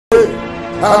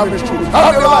have the truth,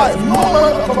 have the life. No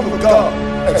man can come to God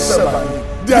except by me.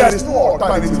 There is no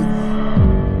alternative.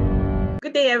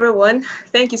 Good day, everyone.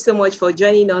 Thank you so much for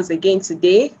joining us again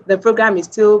today. The program is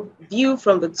still View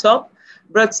from the Top,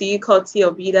 brought to you courtesy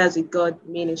of Leaders with God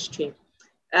Ministry.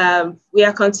 We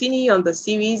are continuing on the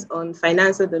series on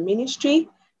financing the ministry.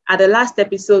 At the last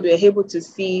episode, we were able to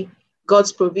see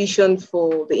God's provision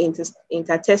for the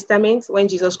intertestament when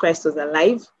Jesus Christ was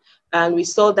alive. And we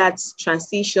saw that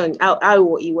transition,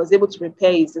 how he was able to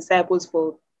prepare his disciples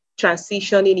for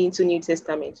transitioning into New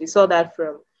Testament. We saw that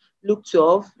from Luke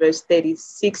 12, verse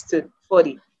 36 to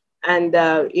 40. And,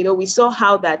 we saw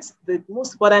how that the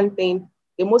most important thing,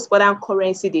 the most important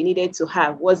currency they needed to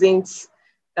have wasn't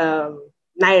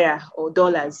naira or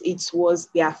dollars. It was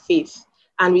their faith.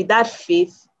 And with that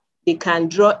faith, they can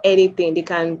draw anything.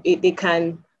 They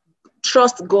can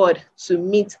trust God to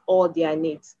meet all their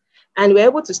needs. And we're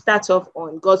able to start off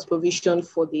on God's provision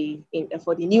for the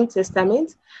New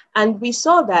Testament. And we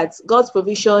saw that God's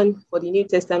provision for the New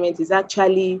Testament is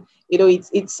actually,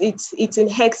 it's in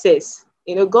excess.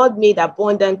 God made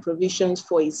abundant provisions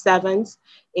for his servants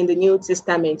in the New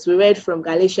Testament. We read from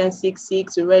Galatians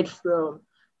 6:6, we read from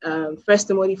 1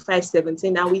 Timothy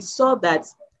 5:17, and we saw that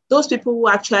those people who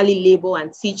actually labor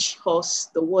and teach us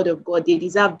the word of God, they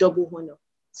deserve double honor.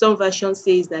 Some versions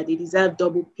says that they deserve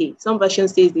double pay. Some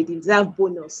versions says they deserve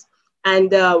bonus.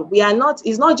 And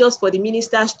it's not just for the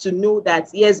ministers to know that,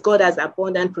 yes, God has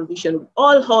abundant provision.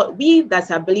 We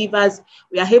that are believers,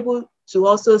 we are able to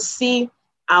also see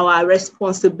our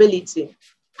responsibility,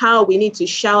 how we need to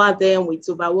shower them with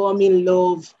overwhelming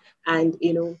love and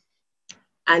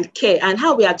care, and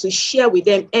how we are to share with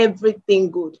them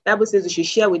everything good. The Bible says we should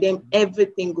share with them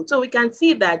everything good. So we can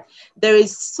see that there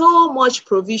is so much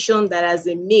provision that has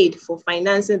been made for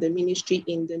financing the ministry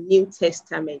in the New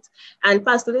Testament. And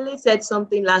Pastor Dele said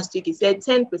something last week. He said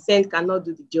 10% cannot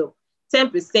do the job.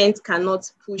 10% cannot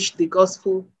push the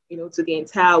gospel, to the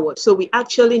entire world. So we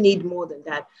actually need more than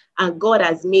that. And God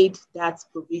has made that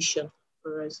provision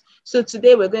for us. So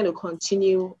today we're going to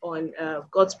continue on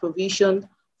God's provision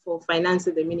for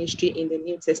financing the ministry in the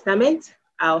New Testament.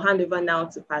 I'll hand over now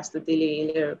to Pastor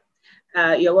Dele.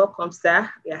 You're welcome, sir.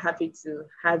 We are happy to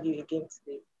have you again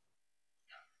today.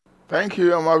 Thank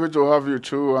you. I'm happy to have you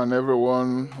too, and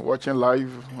everyone watching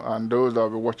live and those that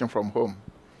will be watching from home.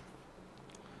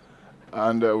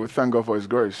 And we thank God for his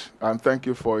grace. And thank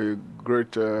you for a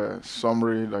great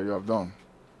summary that you have done.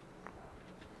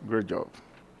 Great job.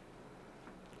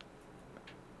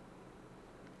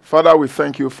 Father, we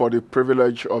thank you for the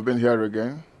privilege of being here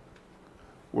again.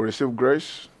 We receive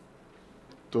grace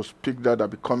to speak that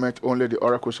becometh only the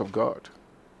oracles of God.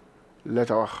 Let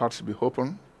our hearts be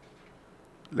open.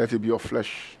 Let it be of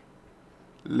flesh.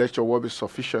 Let your word be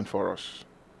sufficient for us.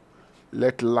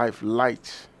 Let life,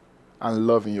 light, and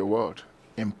love in your word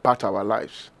impact our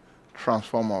lives,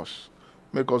 transform us,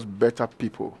 make us better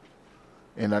people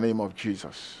in the name of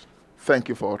Jesus. Thank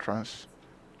you for utterance.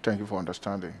 Thank you for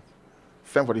understanding.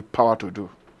 Thank you for the power to do.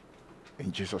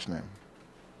 In Jesus' name.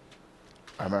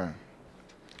 Amen.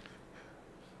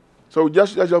 So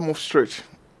let's just move straight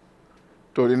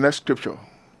to the next scripture.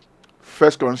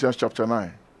 1 Corinthians chapter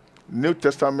 9. New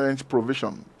Testament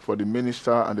provision for the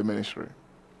minister and the ministry.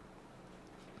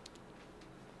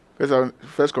 1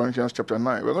 Corinthians chapter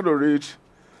 9. We're going to read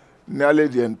nearly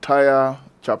the entire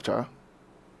chapter.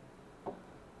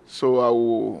 So I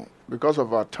will, because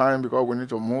of our time, because we need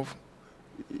to move,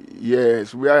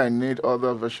 yes, where I need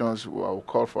other versions, I will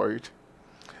call for it.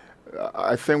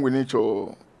 I think we need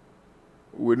to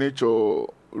read. We need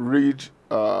to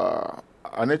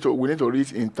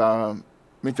read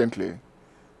intermittently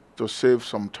to save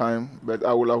some time. But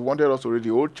I would have wanted us to read the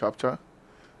whole chapter.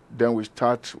 Then we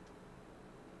start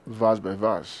verse by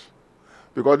verse,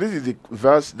 because this is the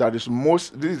verse that is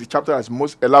most. This is the chapter that's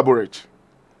most elaborate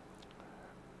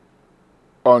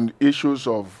on issues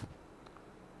of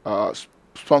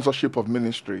sponsorship of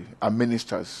ministry and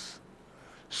ministers.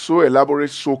 So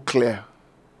elaborate, so clear.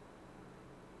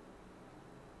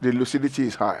 The lucidity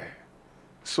is high.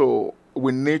 So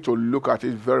we need to look at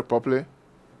it very properly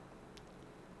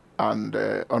and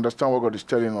understand what God is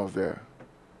telling us there.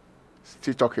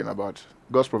 Still talking about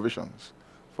God's provisions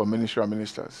for ministry and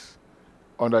ministers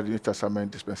under the New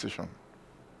Testament dispensation.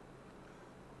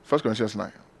 1 Corinthians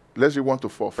 9. Let's read 1 to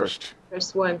 4 first.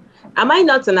 Verse 1. Am I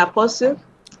not an apostle?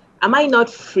 Am I not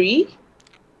free?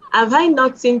 Have I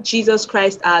not seen Jesus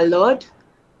Christ our Lord,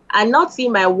 and not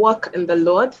seen my work in the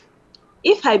Lord?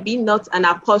 If I be not an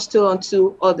apostle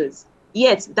unto others,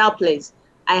 yet doubtless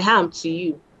I am to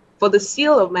you. For the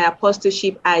seal of my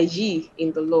apostleship are ye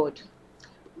in the Lord.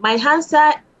 My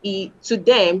answer to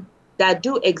them that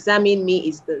do examine me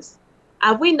is this: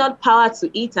 have we not power to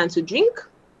eat and to drink?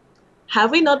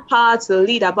 Have we not power to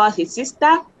lead about a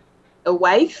sister, a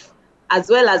wife, as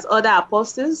well as other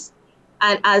apostles,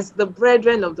 and as the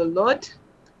brethren of the Lord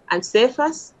and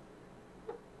Cephas?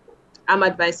 I'm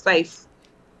at verse 5.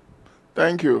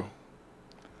 Thank you.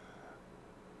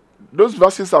 Those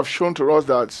verses have shown to us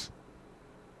that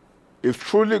if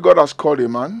truly God has called a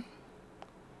man,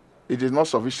 it is not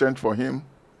sufficient for him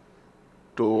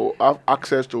to have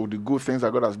access to the good things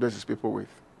that God has blessed his people with.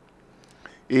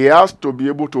 He has to be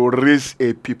able to raise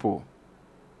a people.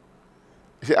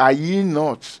 He said, are ye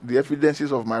not the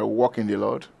evidences of my work in the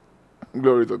Lord?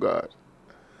 Glory to God.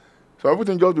 So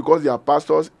everything just because they are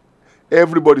pastors,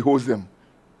 everybody holds them.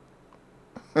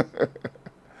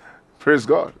 Praise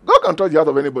God. God can touch the heart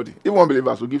of anybody. Even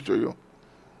unbelievers will give to you.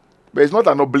 But it's not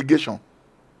an obligation.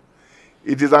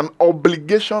 It is an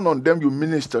obligation on them you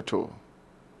minister to.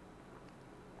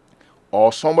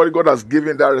 Or somebody God has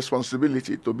given that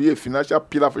responsibility to be a financial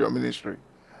pillar for your ministry.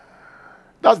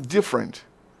 That's different.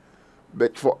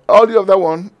 But for all the other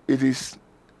one, it is,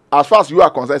 as far as you are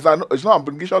concerned, it's not an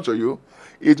obligation to you.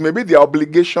 It may be the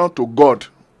obligation to God,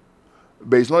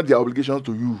 but it's not the obligation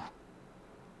to you.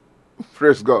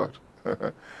 Praise God.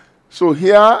 So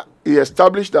here, he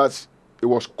established that he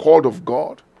was called of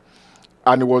God,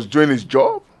 and he was doing his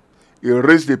job. He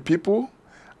raised the people,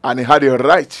 and he had a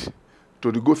right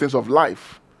to the good things of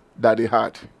life that he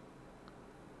had.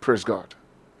 Praise God.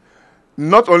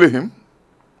 Not only him,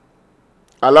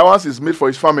 allowance is made for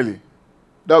his family.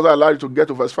 That's what allowed you to get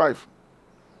to verse 5.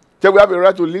 So we have a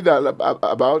right to lead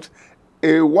about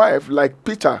a wife like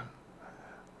Peter,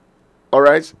 all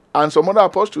right, and some other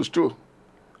apostles too.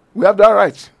 We have that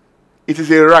right. It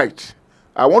is a right.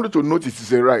 I want you to note it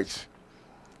is a right.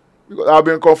 Because I've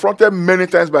been confronted many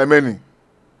times by many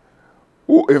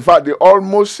who, in fact, they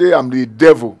almost say I'm the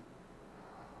devil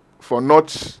for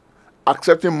not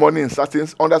accepting money in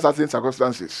under certain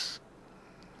circumstances.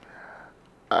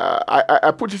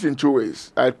 I put it in two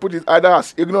ways. I put it either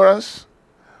as ignorance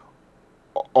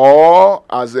or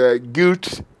as a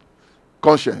guilt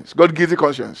conscience, God-guilty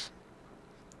conscience.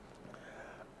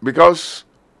 Because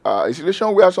a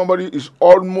situation where somebody is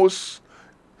almost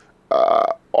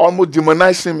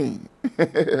demonizing me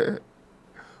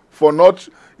for not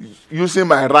using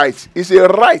my right. It's a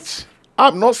right.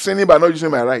 I'm not sinning by not using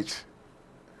my right.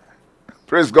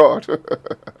 Praise God.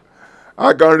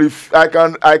 I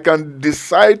can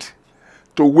decide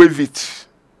to waive it.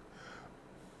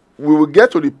 We will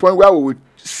get to the point where we will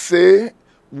say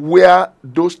where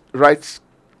those rights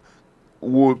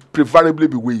will preferably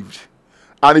be waived.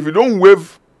 And if you don't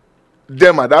waive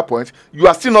them at that point, you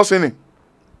are still not sinning.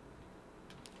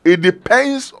 It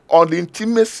depends on the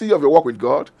intimacy of your work with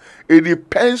God. It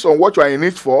depends on what you are in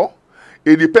it for.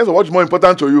 It depends on what's more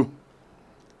important to you.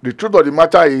 The truth of the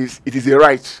matter is, it is a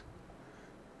right.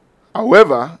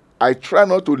 However, I try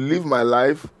not to live my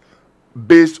life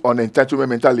based on entitlement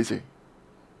mentality.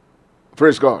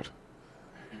 Praise God.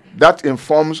 That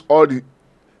informs all the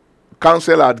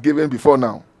counsel I had given before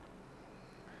now.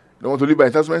 I don't want to live by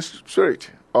entitlement spirit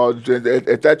or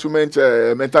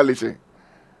entitlement mentality.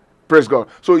 Praise God.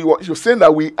 So you're saying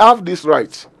that we have this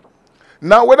right.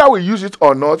 Now, whether we use it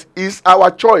or not is our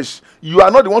choice. You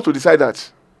are not the one to decide that.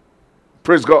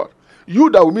 Praise God. You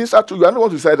that will minister to, you are not the one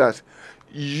to decide that.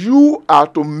 You are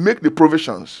to make the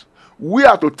provisions. We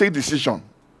are to take decision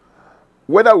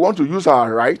whether we want to use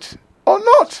our right or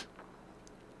not.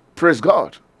 Praise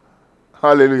God.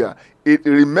 Hallelujah.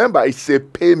 Remember, it's a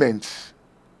payment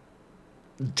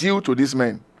due to these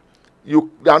men.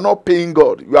 You are not paying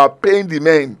God. You are paying the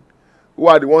men who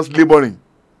are the ones laboring.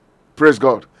 Praise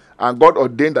God. And God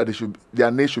ordained that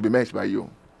their needs should be met by you.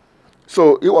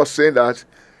 So he was saying that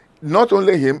not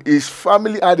only him, his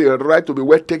family had a right to be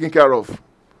well taken care of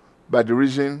by the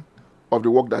reason of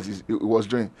the work that he was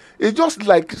doing. It's just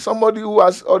like somebody who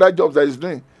has other jobs that he's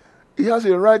doing. He has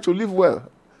a right to live well,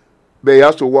 but he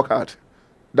has to work hard.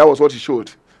 That was what he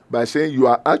showed by saying, you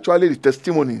are actually the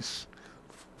testimonies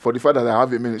for the fact that I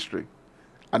have a ministry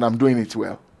and I'm doing it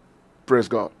well. Praise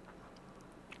God.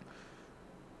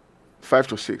 5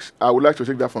 to 6. I would like to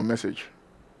take that from message.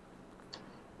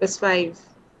 Verse 5.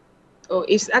 Oh,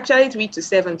 it's actually 3 to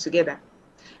 7 together.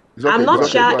 Okay, I'm not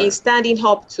sure in standing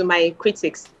up to my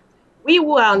critics. We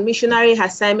who are on missionary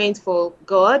assignment for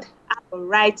God have a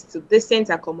right to decent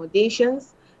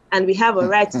accommodations, and we have a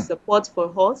right to support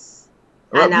for us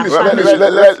and our families.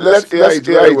 Let's hear it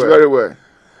very well.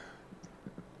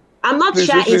 I'm not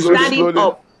shy in standing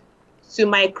up to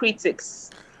my critics.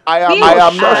 I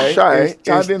am not shy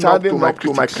in standing up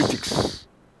to my critics.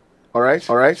 All right?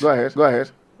 Go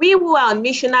ahead. We who are on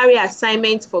missionary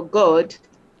assignment for God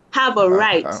have a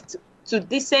right to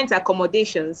decent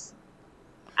accommodations.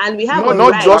 And we have a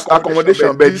not right. just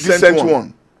accommodation, but decent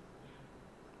one.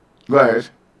 Go ahead.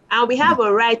 And we have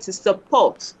a right to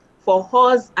support for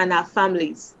us and our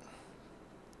families.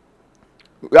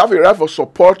 We have a right for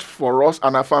support for us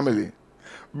and our family,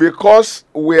 because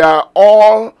we are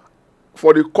all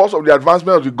for the cause of the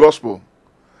advancement of the gospel.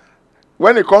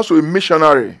 When it comes to a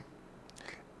missionary,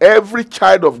 every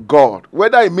child of God,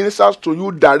 whether he ministers to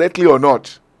you directly or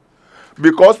not,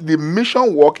 because the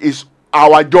mission work is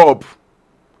our job,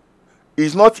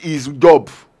 it's not his job.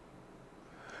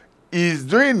 He's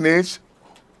doing it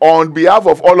on behalf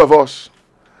of all of us.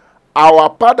 Our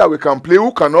part that we can play,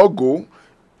 who cannot go,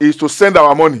 is to send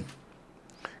our money,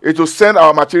 is to send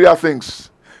our material things,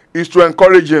 is to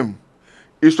encourage him,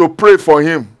 is to pray for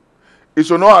him, is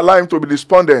to not allow him to be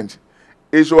despondent,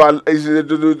 is to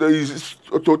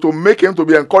make him to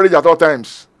be encouraged at all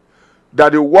times,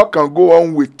 that the work can go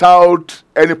on without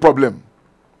any problem.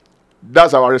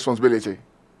 That's our responsibility.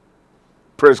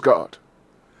 Praise God.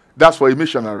 That's for a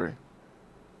missionary.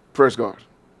 Praise God.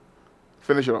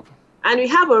 Finish it up. And we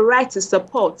have a right to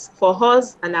support for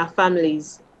us and our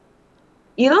families.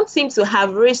 You don't seem to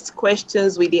have raised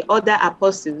questions with the other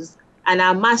apostles and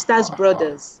our master's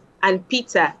brothers and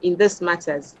Peter in these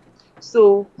matters.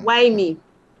 So why me?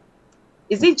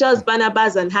 Is it just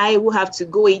Barnabas and I who have to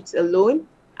go it alone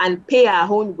and pay our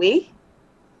own way?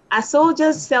 Are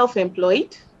soldiers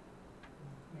self-employed?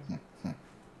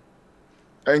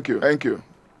 Thank you. Thank you.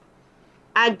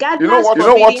 Are gardeners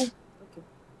forbidden?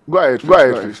 Go ahead,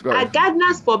 please. Go ahead. Are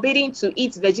gardeners forbidden to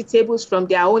eat vegetables from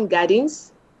their own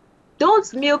gardens?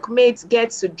 Don't milkmaids get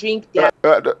to drink their...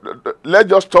 Let's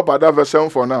just stop at that verse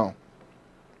 7 for now.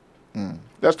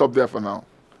 Let's stop there for now.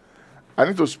 I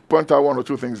need to point out one or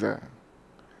two things there.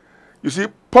 You see,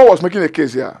 Paul was making a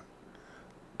case here.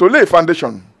 To lay a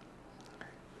foundation,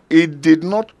 he did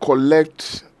not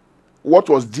collect what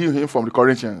was due him from the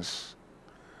Corinthians.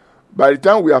 By the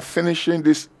time we are finishing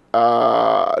this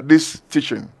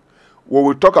teaching, we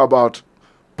will talk about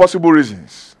possible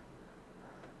reasons.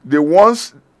 The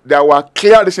ones that were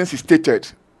clear reasons he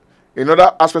stated in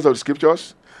other aspects of the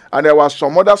scriptures, and there were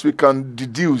some others we can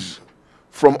deduce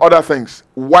from other things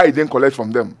why he didn't collect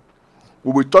from them.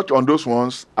 We will touch on those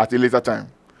ones at a later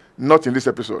time, not in this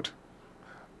episode.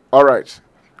 All right.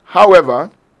 However,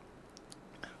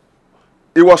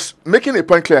 he was making a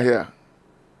point clear here.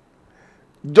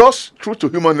 Just true to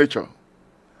human nature.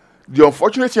 The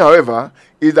unfortunate thing, however,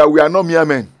 is that we are not mere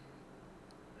men.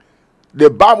 The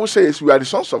Bible says we are the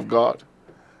sons of God,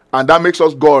 and that makes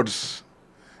us gods.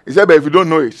 He said, but if you don't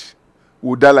know it,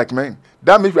 we'll die like men.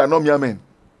 That means we are not mere men.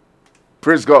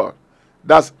 Praise God.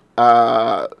 That's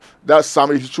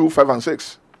Psalm 82, 5 and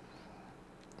 6.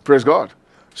 Praise God.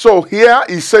 So here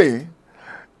he's saying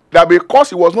that because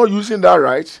he was not using that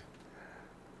right,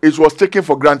 it was taken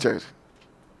for granted.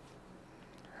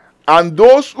 And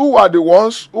those who are the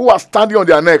ones who are standing on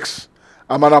their necks,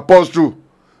 I'm an apostle,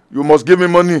 you must give me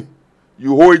money,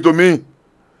 you owe it to me.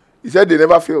 He said they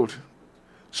never failed.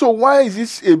 So why is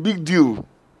this a big deal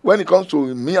when it comes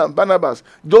to me and Barnabas?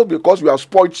 Just because we have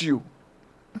spoiled you.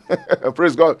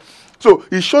 Praise God. So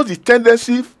it shows the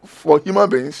tendency for human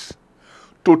beings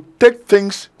to take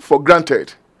things for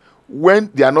granted when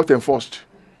they are not enforced.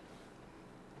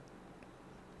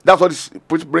 That's what it's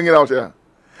bringing out here.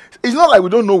 It's not like we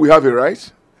don't know we have a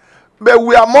right, but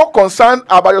we are more concerned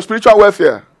about your spiritual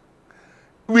welfare.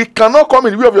 We cannot come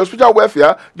in the way of your spiritual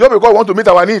welfare just because we want to meet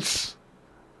our needs.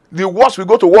 The worse we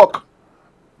go to work.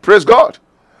 Praise God.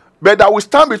 But that will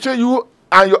stand between you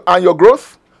and your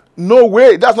growth? No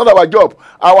way. That's not our job.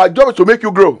 Our job is to make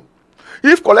you grow.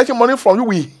 If collecting money from you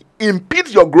will impede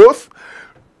your growth,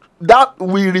 that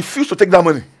we refuse to take that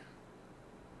money.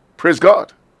 Praise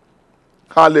God.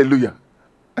 Hallelujah.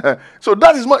 So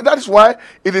that is why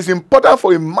it is important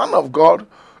for a man of God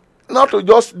not to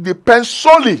just depend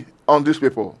solely on these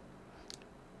people.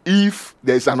 If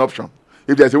there is an option,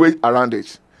 if there's a way around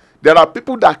it. There are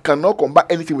people that cannot combine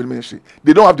anything with ministry.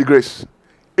 They don't have the grace.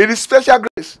 It is special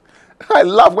grace. I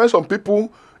love when some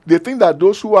people, they think that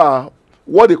those who are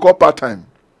what they call part-time,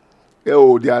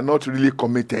 oh, they are not really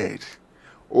committed.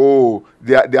 Oh,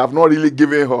 they have not really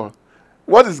given all.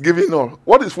 What is giving all?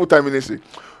 What is full-time ministry?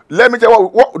 Let me tell you,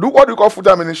 what do you call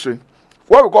full-time ministry?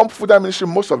 What we call full-time ministry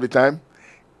most of the time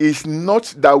is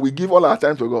not that we give all our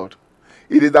time to God.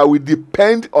 It is that we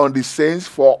depend on the saints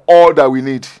for all that we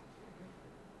need.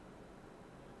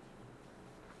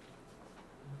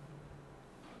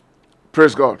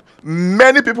 Praise God.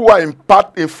 Many people who are in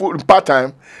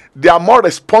part-time, they are more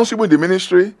responsible in the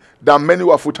ministry than many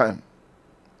who are full-time.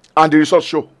 And the results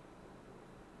show.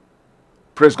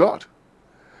 Praise God.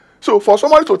 So for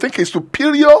somebody to think he's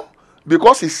superior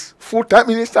because he's full-time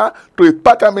minister to a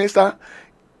part-time minister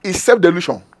is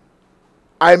self-delusion.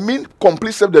 I mean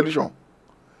complete self-delusion.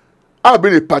 I've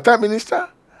been a part-time minister.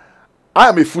 I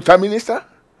am a full-time minister.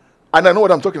 And I know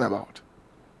what I'm talking about.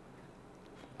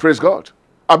 Praise God.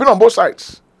 I've been on both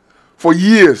sides for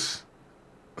years.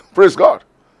 Praise God.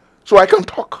 So I can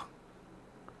talk.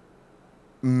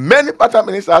 Many part-time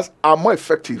ministers are more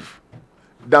effective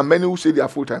than many who say they are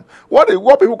full-time. What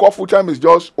people call full-time is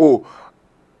just, all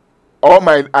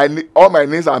my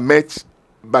needs are met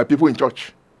by people in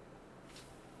church.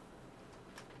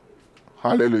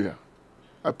 Hallelujah.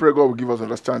 I pray God will give us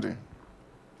understanding.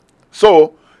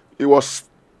 So, it was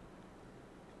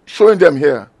showing them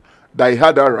here that he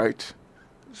had that right,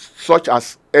 such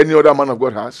as any other man of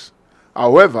God has.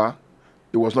 However,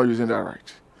 he was not using that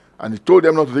right. And he told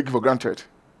them not to take it for granted,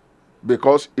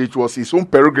 because it was his own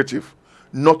prerogative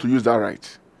not to use that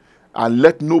right. And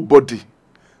let nobody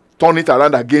turn it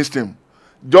around against him.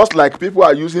 Just like people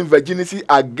are using virginity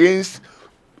against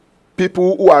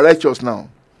people who are righteous now.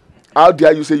 How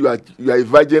dare you say you are a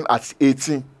virgin at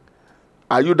 18?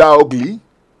 Are you that ugly?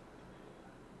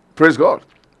 Praise God.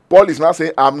 Paul is now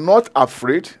saying, I'm not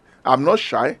afraid, I'm not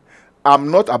shy, I'm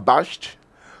not abashed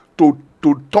to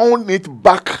turn it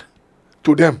back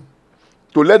to them.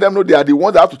 To let them know they are the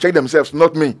ones that have to check themselves,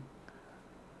 not me.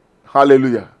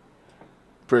 Hallelujah.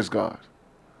 Praise God.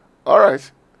 All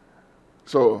right.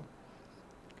 So,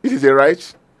 it is a right.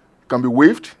 It can be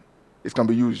waived. It can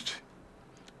be used.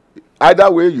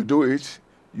 Either way you do it,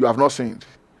 you have not sinned.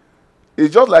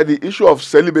 It's just like the issue of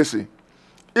celibacy.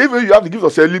 Even if you have the gift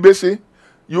of celibacy,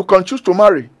 you can choose to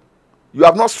marry. You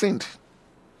have not sinned.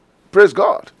 Praise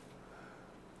God.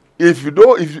 If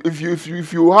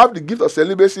you have the gift of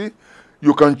celibacy,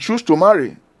 you can choose to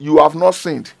marry. You have not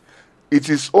sinned. It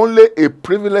is only a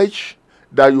privilege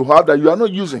that you have that you are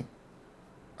not using.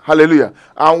 Hallelujah.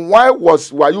 And why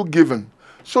were you given?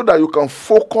 So that you can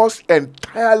focus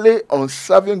entirely on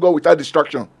serving God without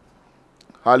distraction.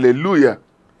 Hallelujah.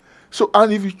 So,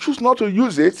 and if you choose not to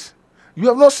use it, you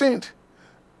have not sinned.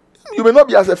 You may not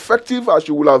be as effective as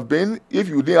you would have been if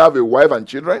you didn't have a wife and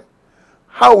children.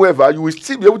 However, you will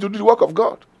still be able to do the work of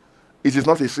God. It is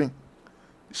not a sin.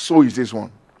 So is this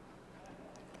one.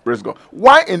 Praise God.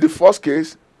 Why in the first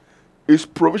case is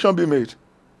provision being made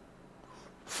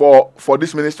for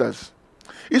these ministers?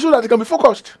 It's so that they can be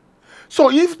focused.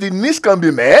 So if the needs can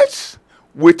be met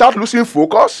without losing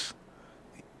focus,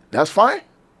 that's fine.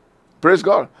 Praise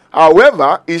God.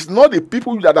 However, it's not the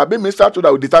people that are being ministered to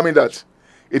that will determine that.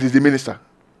 It is the minister.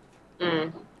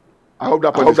 I hope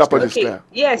that point is clear.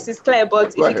 Yes, it's clear, but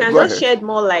if you can just shed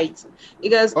more light.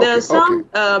 Because there are some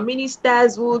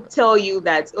ministers who tell you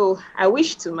that, I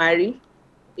wish to marry,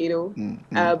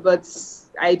 but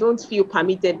I don't feel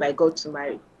permitted by God to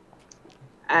marry.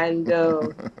 And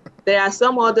there are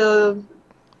some other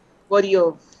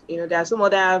there are some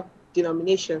other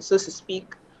denominations, so to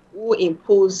speak, who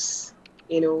impose,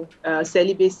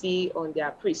 celibacy on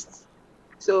their priests.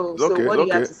 So what do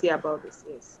you have to say about this?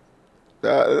 Yes.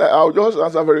 I'll just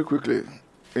answer very quickly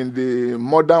in the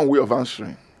modern way of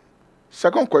answering.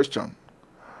 Second question.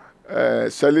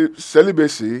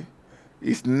 Celibacy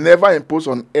is never imposed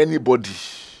on anybody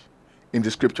in the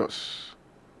scriptures.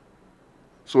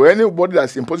 So anybody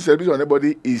that's imposing celibacy on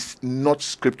anybody is not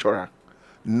scriptural.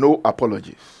 No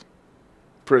apologies.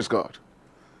 Praise God.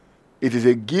 It is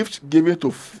a gift given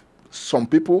to some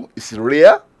people. It's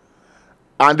rare.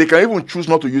 And they can even choose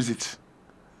not to use it.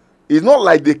 It's not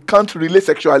like they can't relate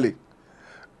sexually.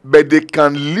 But they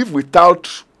can live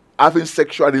without having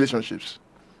sexual relationships.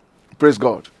 Praise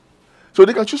God. So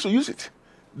they can choose to use it.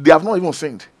 They have not even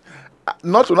sinned.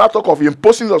 Not to not talk of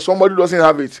imposing on somebody who doesn't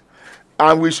have it.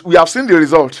 And we have seen the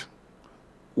result.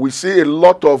 We see a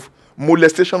lot of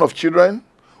molestation of children,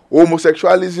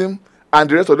 homosexualism, and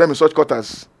the rest of them in such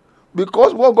quarters.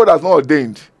 Because what God has not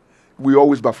ordained, we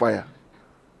always backfire.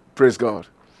 Praise God.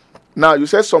 Now, you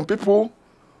said some people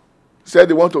said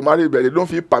they want to marry, but they don't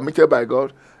feel permitted by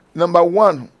God. Number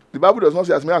one, the Bible does not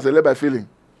say as many as are led by feeling.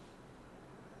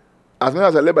 As many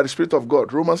as are led by the Spirit of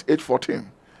God. Romans 8:14.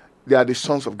 They are the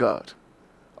sons of God.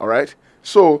 All right?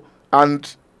 So,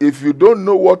 and if you don't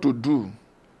know what to do,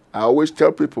 I always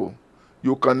tell people,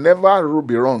 you can never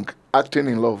be wrong acting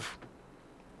in love.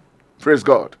 Praise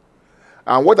God.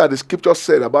 And what are the scriptures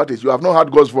said about it? You have not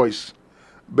heard God's voice,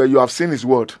 but you have seen his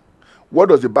word. What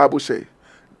does the Bible say?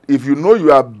 If you know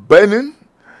you are burning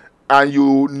and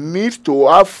you need to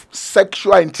have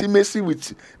sexual intimacy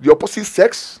with the opposite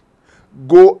sex,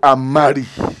 go and marry.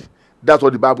 That's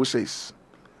what the Bible says.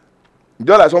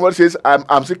 Just like somebody says,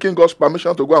 I'm seeking God's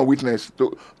permission to go and witness,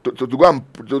 to go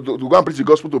and preach the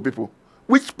gospel to people.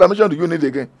 Which permission do you need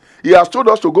again? He has told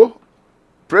us to go.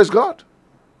 Praise God.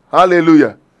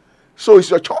 Hallelujah. So it's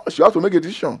your choice. You have to make a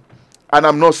decision. And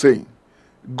I'm not saying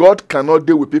God cannot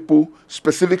deal with people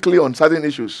specifically on certain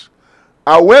issues.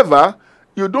 However,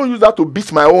 you don't use that to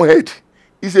beat my own head.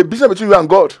 It's a business between you and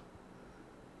God.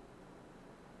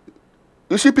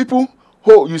 You see people,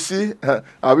 you see,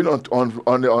 I've been on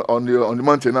the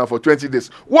mountain now for 20 days.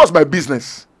 What's my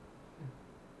business?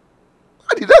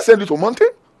 Why did I send you to a mountain?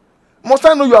 Must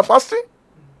I know you are fasting?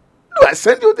 Do I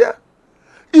send you there?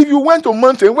 If you went to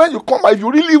mountain, when you come back, if you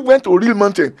really went to a real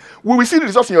mountain, we will see the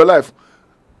results in your life.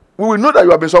 We will know that you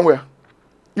have been somewhere.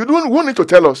 You won't need to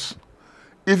tell us.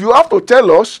 If you have to tell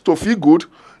us to feel good,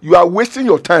 you are wasting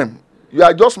your time. You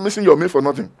are just missing your meal for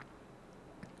nothing.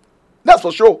 That's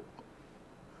for sure.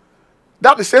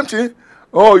 That's the same thing.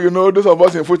 Oh, those of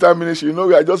us in full-time ministry,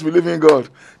 we are just believing God.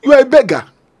 You are a beggar.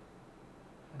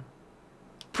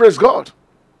 Praise God.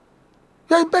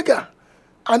 You are a beggar.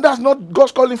 And that's not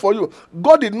God's calling for you.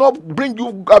 God did not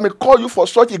call you for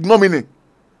such ignominy.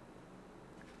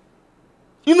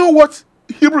 You know what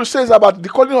Hebrews says about the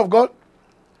calling of God?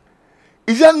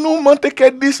 Is there no man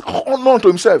taketh this honor unto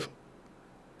himself?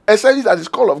 Except it as the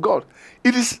call of God.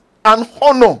 It is an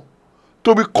honor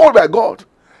to be called by God.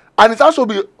 And it has to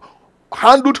be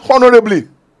handled honorably.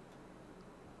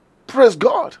 Praise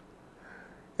God.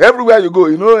 Everywhere you go,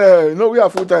 we are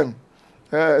full time.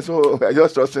 So I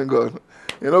just trusting God.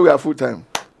 We are full time.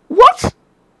 What?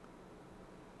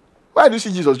 Why do you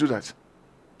see Jesus do that?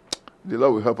 The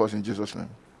Lord will help us in Jesus' name.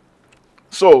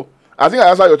 So I think I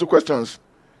answered your two questions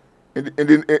in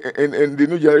the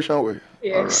new generation way.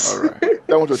 Yes. All right.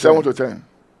 1 to 10.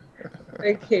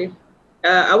 Okay.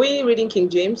 Are we reading King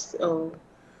James? Or?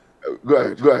 Go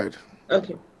ahead.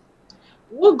 Okay.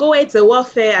 Who goeth to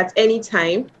warfare at any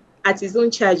time at his own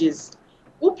charges?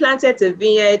 Who planteth a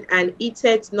vineyard and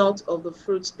eateth not of the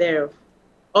fruit thereof?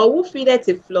 Or who feedeth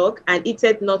a flock and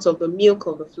eateth not of the milk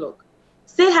of the flock?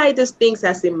 Say I these things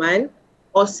as a man,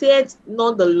 or saith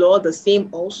not the law the same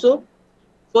also?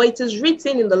 For it is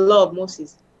written in the law of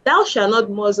Moses, Thou shalt not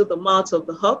muzzle the mouth of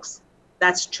the ox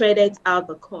that treadeth out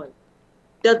the corn.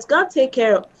 Doth God take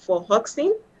care for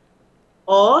oxen?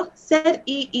 Or said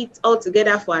he it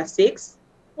altogether for our sakes?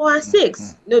 For our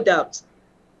sakes, no doubt.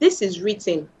 This is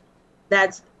written,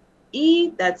 that he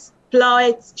that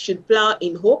ploweth should plow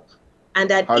in hope, and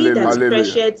that he that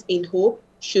thresheth in hope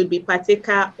should be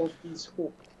partaker of his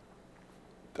hope.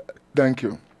 Thank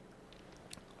you.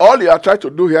 All you are trying to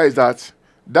do here is that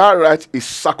right is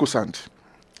sacrosanct.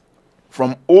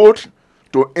 From Old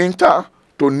to Inter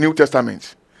to New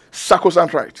Testament.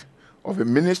 Sacrosanct right of a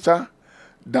minister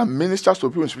that ministers to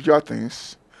people in spiritual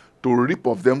things to reap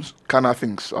of them carnal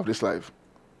things of this life.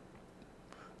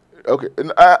 Okay.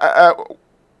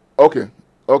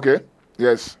 Okay.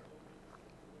 Yes.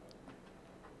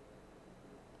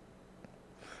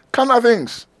 Carnal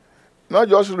things. Not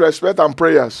just respect and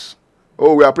prayers.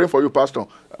 Oh, we are praying for you, Pastor.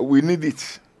 We need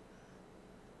it.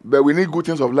 But we need good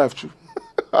things of life too.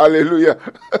 Hallelujah.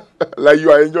 Like you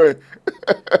are enjoying.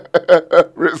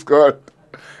 Praise God.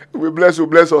 We bless you,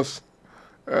 bless us.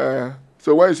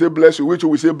 So when you say bless you, which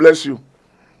we say bless you.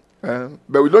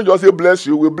 But we don't just say bless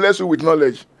you, we bless you with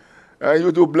knowledge. And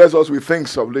you do bless us with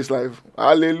things of this life.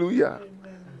 Hallelujah.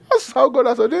 Amen. That's how God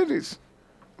has ordained it.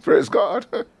 Praise God.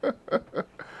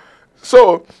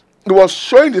 So it was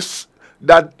showing this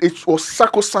that it was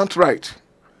sacrosanct right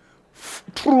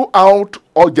throughout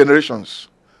all generations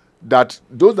that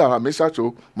those that are ministered to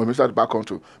will minister back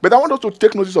onto. But I want us to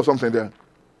take notice of something there.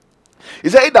 He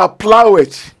said, "He that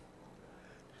ploweth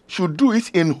should do it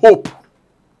in hope."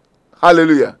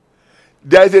 Hallelujah.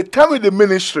 There is a time in the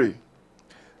ministry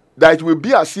that it will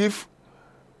be as if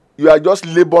you are just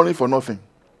laboring for nothing.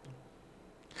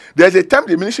 There is a time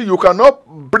in the ministry you cannot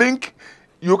bring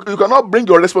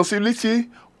your responsibility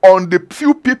on the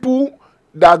few people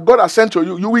that God has sent to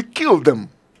you. You will kill them.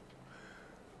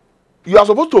 You are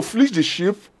supposed to fleece the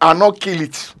sheep and not kill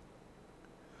it.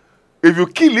 If you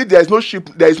kill it, there is no sheep,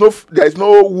 there is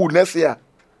no wood next year.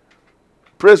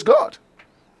 Praise God.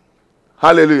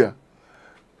 Hallelujah.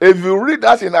 If you read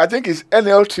that in, I think it's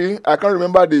NLT, I can't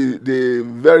remember the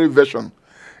very version.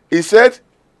 It said,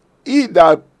 he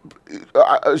that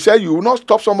said you will not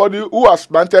stop somebody who has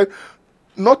planted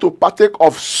not to partake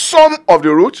of some of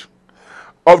the root,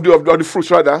 of the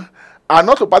fruit rather, and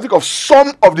not to partake of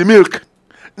some of the milk.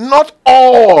 Not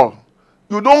all.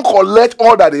 You don't collect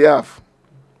all that they have.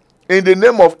 In the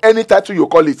name of any title you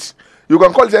call it. You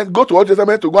can call it and go to Old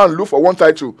Testament to go and look for one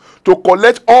title to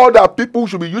collect all that people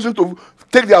should be using to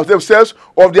take themselves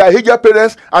of their aged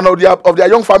parents and of their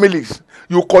young families.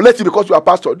 You collect it because you are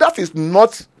pastor. That is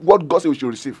not what God says we should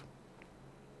receive.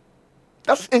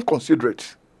 That's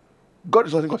inconsiderate. God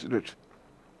is not inconsiderate.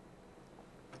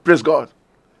 Praise God.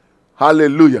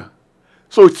 Hallelujah.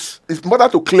 So it's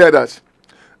important to clear that.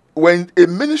 When a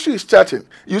ministry is starting,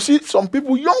 you see some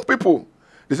people, young people,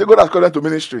 they say God has called them to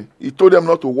ministry. He told them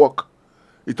not to work.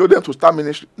 He told them to start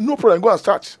ministry. No problem, go and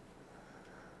start.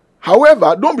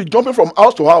 However, don't be jumping from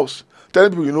house to house,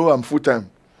 telling people, you know, I'm full-time.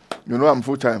 You know, I'm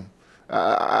full-time.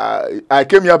 I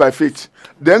came here by faith.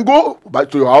 Then go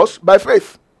back to your house by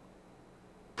faith.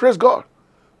 Praise God.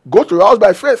 Go to your house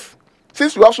by faith.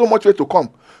 Since you have so much faith to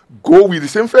come, go with the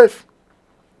same faith.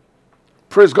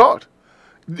 Praise God.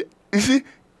 You see,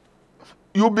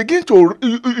 you begin to,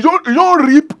 you don't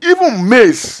reap even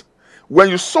maize.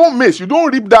 When you sow maize, you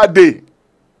don't reap that day.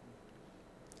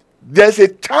 There's a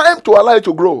time to allow it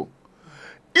to grow.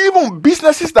 Even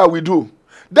businesses that we do,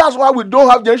 that's why we don't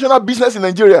have generational business in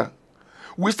Nigeria.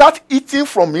 We start eating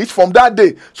from it from that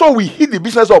day. So we heat the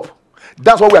business up.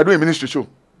 That's what we are doing in ministry too.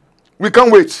 We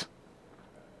can't wait.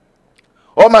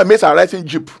 All my mates are writing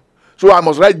Jeep. So I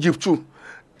must write Jeep too.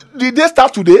 Did they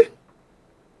start today?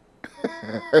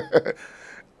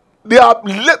 They have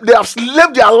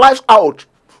lived their lives out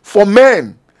for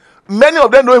men. Many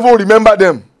of them don't even remember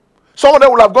them. Some of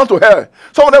them will have gone to hell.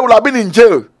 Some of them will have been in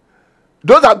jail.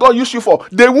 Those that God used you for,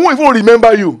 they won't even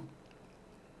remember you.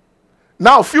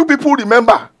 Now, few people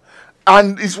remember.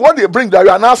 And it's what they bring that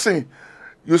you are now saying.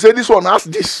 You say, this one has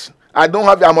this. I don't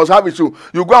have it, I must have it too.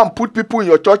 You go and put people in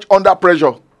your church under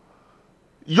pressure.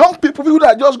 Young people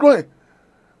that are just growing.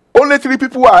 Only 3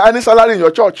 people are earning salary in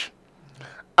your church.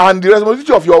 And the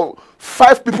responsibility of your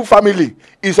 5 people family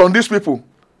is on these people.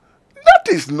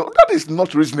 That is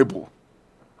not reasonable.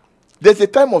 There's a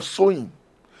time of sowing.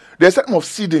 There's a time of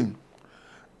seeding.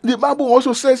 The Bible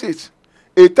also says it.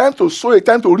 A time to sow, a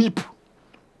time to reap.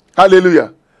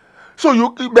 Hallelujah. So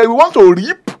we want to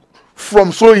reap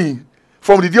from sowing,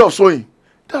 from the day of sowing.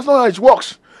 That's not how it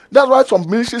works. That's why some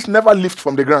ministries never lift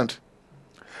from the ground.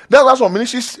 That's why some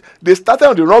ministries, they started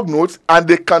on the wrong note and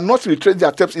they cannot retrace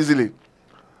their steps easily.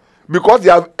 Because they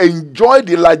have enjoyed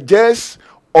the largesse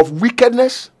of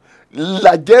wickedness,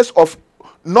 largesse of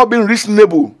not being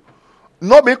reasonable,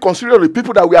 not being considerate of the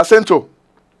people that we are sent to.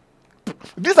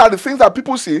 These are the things that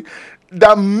people see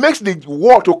that makes the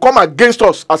world to come against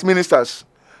us as ministers.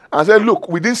 And say, look,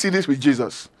 we didn't see this with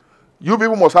Jesus. You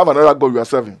people must have another God you are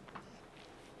serving.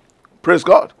 Praise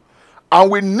God.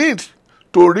 And we need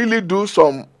to really do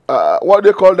some, what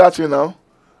they call that,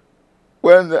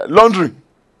 laundry.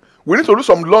 We need to do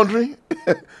some laundry.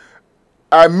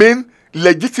 I mean,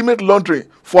 legitimate laundry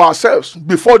for ourselves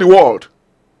before the world.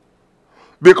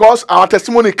 Because our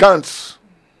testimony counts.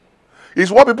 It's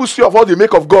what people see of what they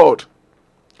make of God.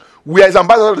 We are his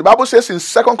ambassadors. The Bible says in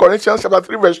 2 Corinthians chapter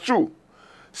 3 verse 2.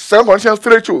 2 Corinthians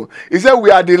 3:2. It says we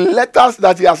are the letters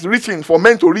that he has written for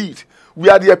men to read. We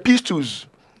are the epistles.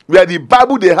 We are the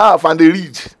Bible they have and they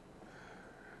read.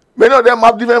 Many of them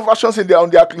have different versions in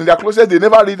their closets. They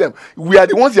never read them. We are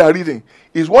the ones they are reading.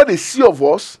 It's what they see of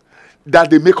us that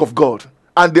they make of God.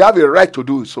 And they have a right to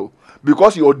do so.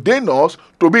 Because he ordained us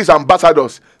to be his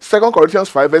ambassadors. 2 Corinthians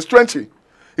 5 verse 20.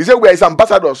 He said we are his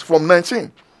ambassadors from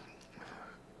 19.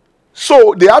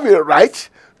 So they have a right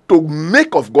to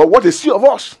make of God what they see of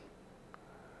us.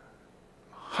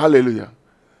 Hallelujah.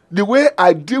 The way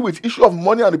I deal with issue of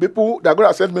money and the people that God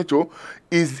has sent me to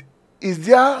is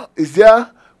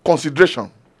there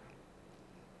consideration?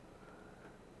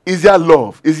 Is there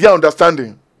love? Is there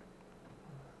understanding?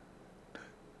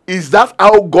 Is that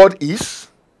how God is?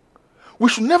 We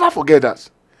should never forget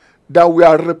that we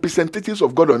are representatives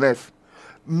of God on earth.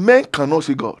 Men cannot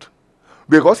see God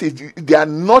because they are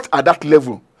not at that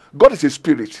level. God is a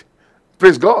spirit.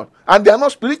 Praise God. And they are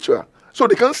not spiritual. So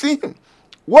they can't see him.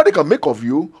 What they can make of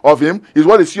him, is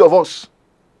what they see of us.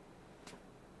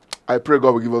 I pray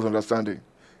God will give us understanding.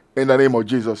 In the name of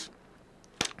Jesus.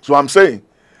 So I'm saying,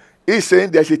 he's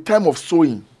saying there's a time of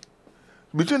sowing.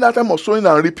 Between that time of sowing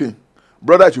and reaping,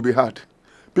 brother, it will be hard.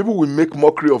 People will make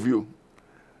mockery of you.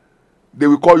 They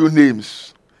will call you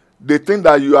names. They think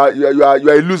that you are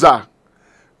a loser.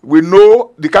 We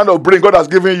know the kind of brain God has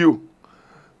given you.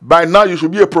 By now, you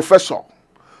should be a professor.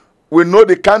 We know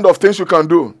the kind of things you can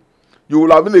do. You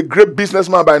will have been a great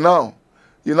businessman by now.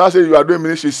 You now say you are doing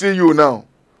ministry. See you now.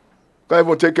 Can't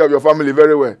even take care of your family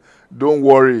very well. Don't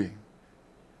worry.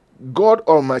 God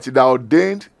Almighty that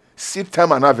ordained seed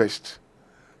time and harvest,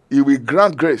 he will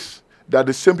grant grace that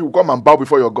the same people come and bow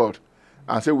before your God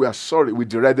and say, we are sorry, we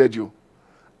derided you.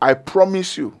 I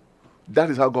promise you, that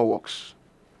is how God works.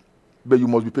 But you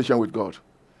must be patient with God.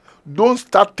 Don't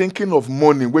start thinking of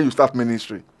money when you start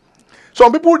ministry.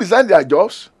 Some people resign their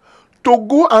jobs to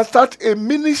go and start a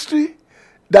ministry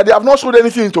that they have not sold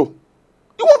anything into.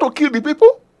 You want to kill the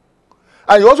people?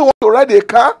 And you also want to ride a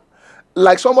car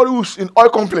like somebody who's in oil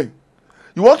company.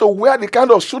 You want to wear the kind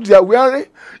of suit they are wearing.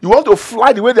 You want to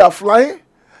fly the way they are flying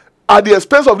at the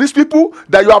expense of these people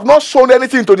that you have not sold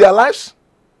anything to their lives.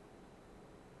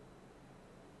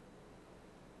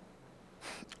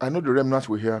 I know the remnants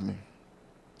will hear me,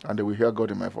 and they will hear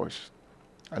God in my voice.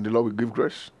 And the Lord will give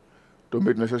grace to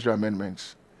make necessary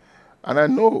amendments. And I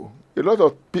know a lot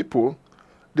of people,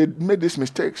 they made these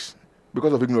mistakes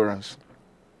because of ignorance.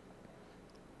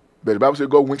 But the Bible says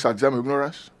God winks at them with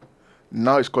ignorance.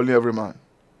 Now He's calling every man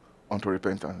unto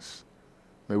repentance.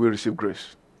 May we receive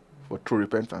grace for true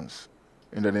repentance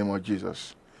in the name of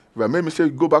Jesus. If I made a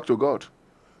mistake, go back to God.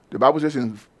 The Bible says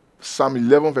in Psalm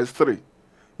 11 verse 3,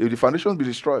 if the foundations be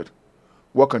destroyed,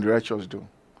 what can the righteous do?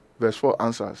 Verse 4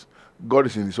 answers, God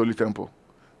is in His holy temple.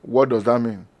 What does that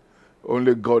mean?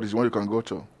 Only God is the one you can go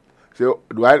to. Say,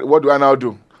 what do I now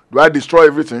do? Do I destroy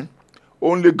everything?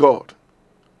 Only God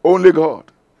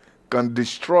can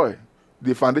destroy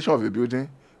the foundation of a building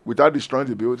without destroying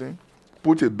the building,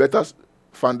 put a better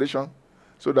foundation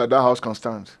so that that house can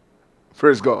stand.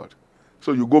 Praise God.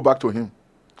 So you go back to Him.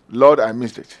 Lord, I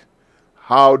missed it.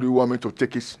 How do you want me to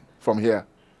take it from here?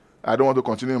 I don't want to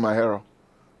continue in my error.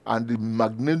 And the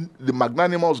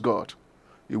magnanimous God,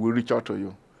 He will reach out to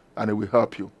you and He will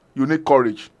help you. You need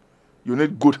courage. You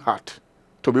need good heart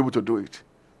to be able to do it.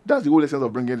 That's the whole essence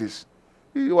of bringing this.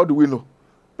 What do we know?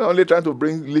 We're only trying to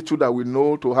bring little that we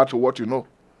know to add to what you know.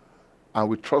 And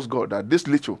we trust God that this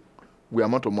little will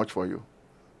amount to much for you.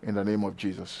 In the name of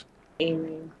Jesus.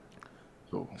 Amen.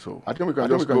 So I think we can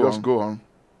just go on.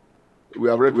 We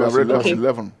have read verse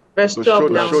 11. Verse To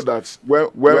 12 show that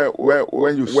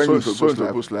when you sow into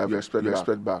God's life, you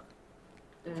expect back.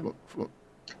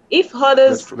 If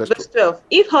others, verse 12,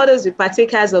 if others be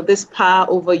partakers of this power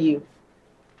over you,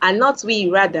 and not we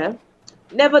rather,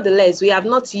 nevertheless we have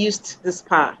not used this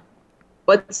power,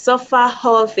 but suffer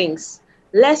all things,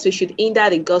 lest we should hinder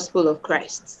the gospel of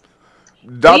Christ.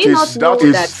 That is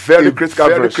very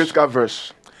critical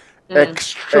verse.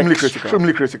 Extremely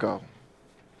critical.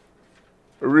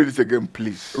 Read it again,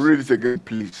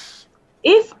 please.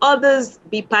 If others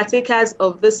be partakers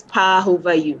of this power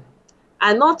over you,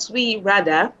 and not we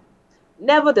rather,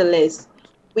 nevertheless,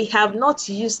 we have not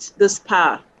used this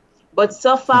power, but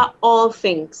suffer all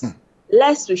things,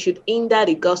 lest we should hinder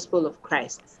the gospel of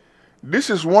Christ.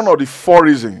 This is one of the 4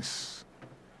 reasons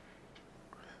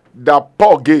that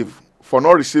Paul gave for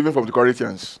not receiving from the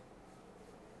Corinthians,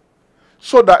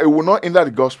 so that it will not hinder the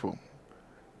gospel.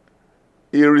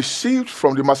 He received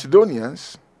from the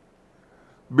Macedonians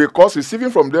because receiving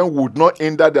from them would not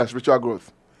hinder their spiritual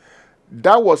growth.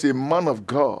 That was a man of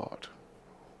God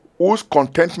whose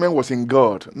contentment was in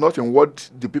God, not in what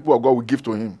the people of God would give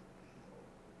to him.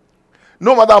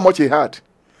 No matter how much he had,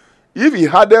 if he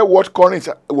had what Corinth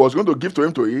was going to give to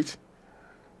him to eat,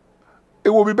 it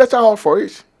would be better off for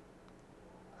it.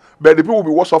 But the people will be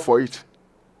worse off for it.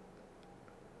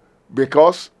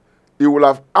 Because it will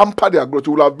have hampered their growth.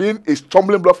 It will have been a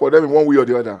stumbling block for them in one way or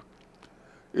the other.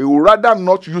 It will rather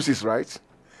not use his right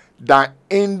than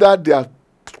hinder their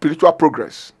spiritual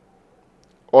progress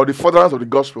or the furtherance of the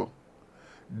gospel.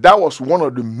 That was one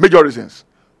of the major reasons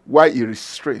why he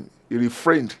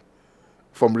refrained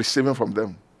from receiving from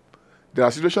them. There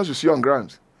are situations you see on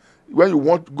ground. When you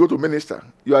want to go to minister,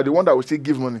 you are the one that will still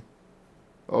give money.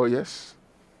 Oh, yes.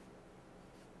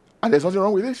 And there's nothing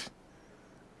wrong with it.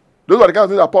 Those are the kind of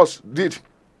things that Paul did.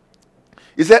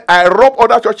 He said, I rob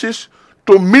other churches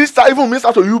to minister, even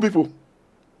minister to you people.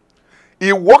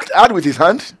 He worked hard with his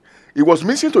hand. He was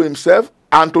ministering to himself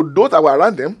and to those that were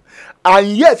around them.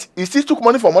 And yet, he still took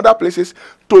money from other places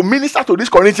to minister to these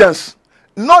Corinthians.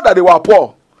 Not that they were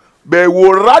poor, but he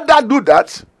would rather do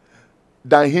that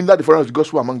than hinder the followers of the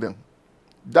gospel among them.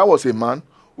 That was a man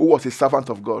who was a servant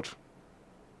of God.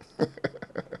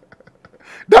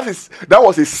 That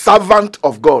was a servant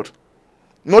of God,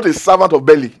 not a servant of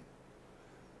belly.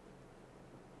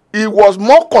 He was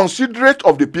more considerate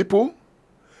of the people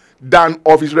than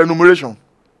of his remuneration.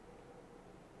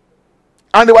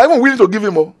 And they were even willing to give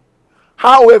him more.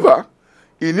 However,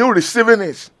 he knew receiving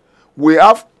it will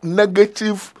have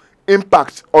negative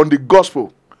impact on the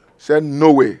gospel. He said,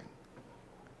 no way.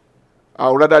 I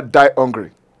would rather die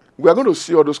hungry. We are going to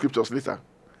see all those scriptures later.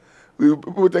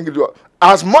 People think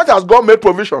as much as God made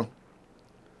provision,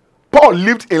 Paul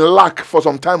lived in lack for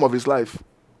some time of his life.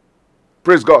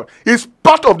 Praise God. It's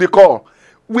part of the call.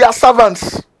 We are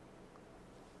servants.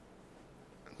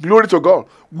 Glory to God.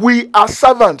 We are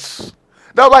servants.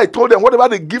 That's why I told them, whatever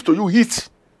they give to you, eat.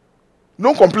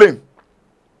 Don't complain.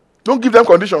 Don't give them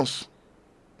conditions.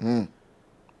 The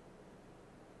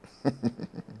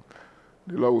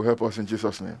Lord will help us in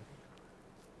Jesus' name.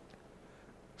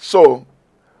 So,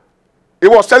 he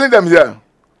was telling them here,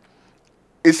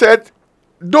 he said,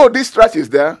 though this strife is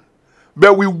there,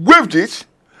 but we waived it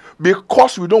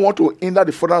because we don't want to hinder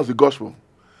the furtherance of the gospel.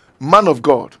 Man of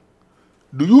God,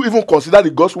 do you even consider the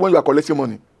gospel when you are collecting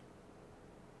money?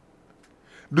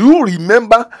 Do you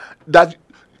remember that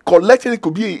collecting it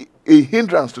could be a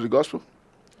hindrance to the gospel?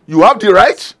 You have the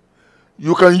right,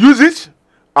 you can use it,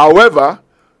 however,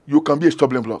 you can be a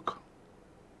stumbling block.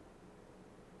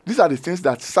 These are the things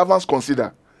that servants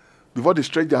consider before they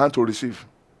stretch their hand to receive.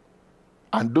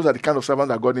 And those are the kind of servants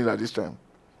that God needs at this time.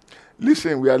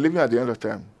 Listen, we are living at the end of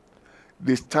time.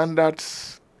 The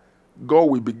standards, God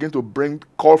will begin to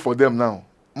call for them now,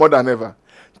 more than ever.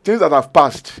 Things that have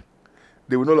passed,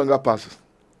 they will no longer pass.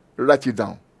 Write it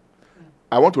down.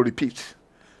 I want to repeat.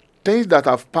 Things that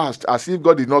have passed as if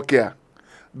God did not care,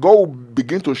 God will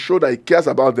begin to show that he cares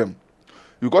about them.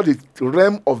 Because the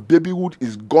realm of babyhood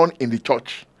is gone in the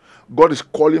church. God is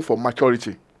calling for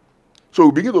maturity. So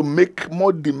we begin to make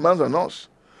more demands on us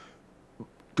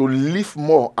to live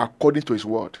more according to his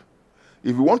word.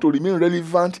 If we want to remain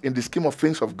relevant in the scheme of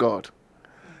things of God,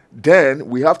 then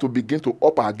we have to begin to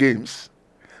up our games.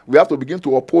 We have to begin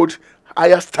to uphold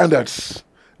higher standards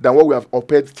than what we have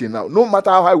upheld till now. No matter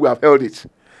how high we have held it,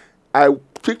 I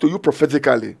speak to you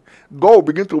prophetically. God will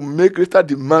begin to make greater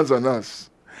demands on us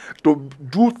to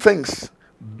do things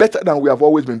better than we have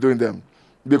always been doing them,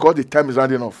 because the time is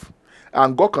running off.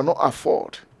 And God cannot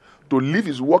afford to leave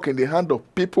his work in the hand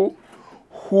of people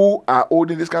who are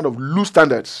holding this kind of loose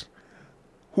standards,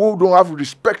 who don't have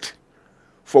respect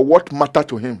for what matters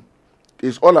to him.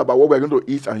 It's all about what we're going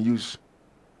to eat and use.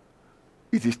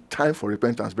 It is time for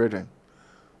repentance, brethren.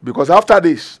 Because after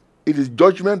this, it is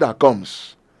judgment that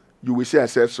comes. You will say, I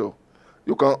said so.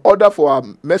 You can order for our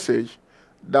message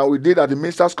that we did at the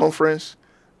ministers' conference.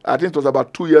 I think it was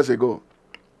about 2 years ago.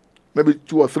 Maybe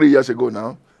 2 or 3 years ago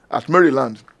now, at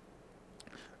Maryland.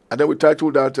 And then we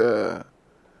titled that,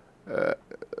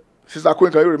 Sister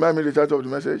Queen, can you remind me the title of the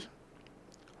message?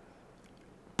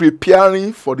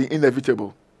 Preparing for the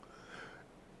inevitable.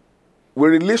 We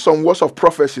released some words of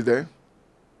prophecy there.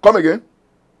 Come again.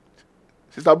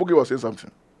 Sister Bwgm was saying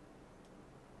something.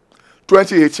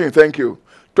 2018, thank you.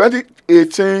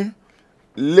 2018,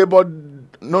 Labor,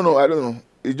 no, I don't know.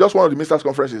 It's just one of the ministers'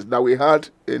 conferences that we had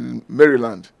in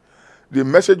Maryland. The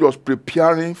message was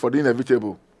preparing for the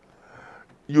inevitable.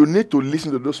 You need to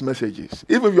listen to those messages.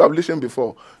 Even if you have listened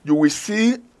before, you will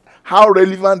see how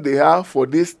relevant they are for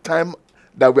this time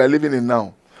that we are living in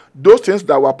now. Those things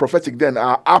that were prophetic then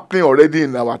are happening already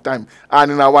in our time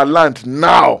and in our land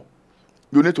now.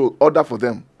 You need to order for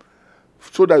them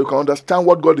so that you can understand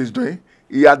what God is doing.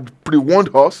 He had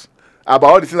pre-warned us about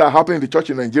all the things that are happening in the church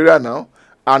in Nigeria now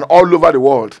and all over the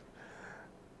world.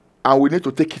 And we need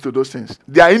to take it to those things.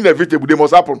 They are inevitable. They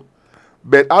must happen.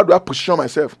 But how do I position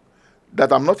myself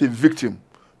that I'm not a victim,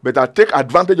 but I take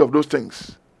advantage of those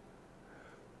things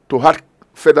to add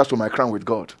feathers to my crown with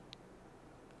God?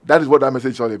 That is what that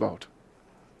message is all about.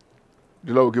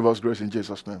 The Lord will give us grace in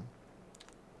Jesus' name.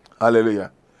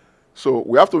 Hallelujah. So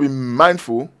we have to be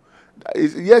mindful.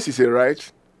 Yes, it's a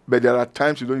right, but there are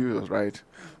times you don't use it right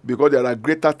because there are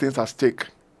greater things at stake.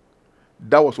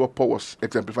 That was what Paul was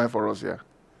exemplifying for us here.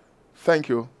 Thank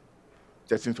you.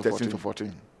 13 to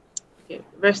 14. Okay.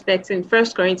 Verse 13, 1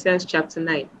 Corinthians chapter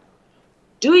 9.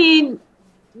 Do ye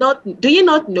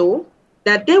not know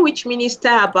that they which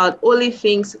minister about holy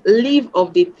things live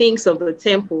of the things of the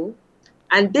temple,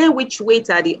 and they which wait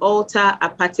at the altar are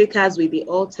partakers with the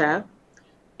altar?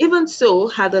 Even so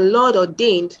hath the Lord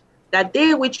ordained that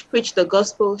they which preach the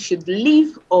gospel should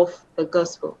live of the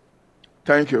gospel.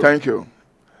 Thank you. Thank you.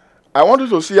 I want you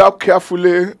to see how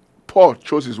carefully Paul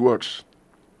chose his words.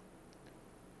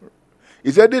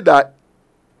 He said that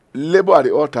labor at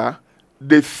the altar,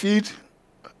 they feed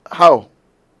how?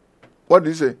 What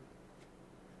did he say?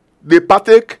 They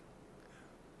partake.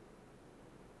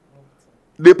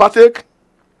 They partake.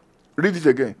 Read it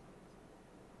again.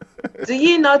 Do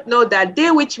ye not know that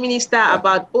they which minister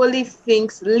about holy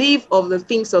things live of the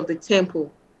things of the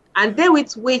temple, and they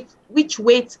which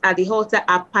wait at the altar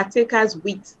are partakers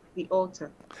with the altar?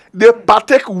 They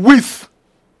partake with.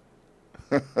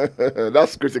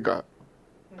 That's critical.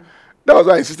 That was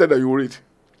why I insisted that you read.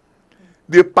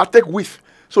 They partake with.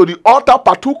 So the altar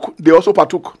partook, they also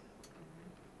partook.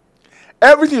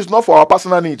 Everything is not for our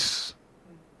personal needs.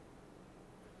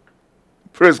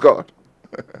 Praise God.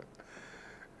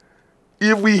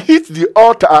 If we hit the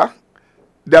altar,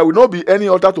 there will not be any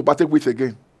altar to partake with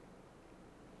again.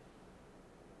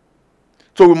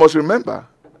 So we must remember,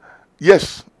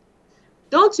 yes.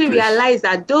 Don't you Please. realize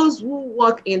that those who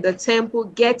work in the temple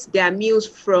get their meals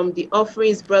from the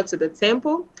offerings brought to the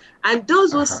temple? And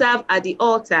those who serve at the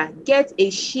altar get a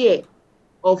share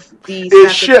of the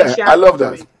sacrificial I love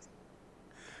offering. that.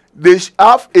 They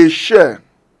have a share.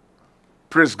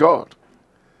 Praise God.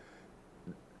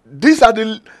 These are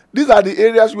the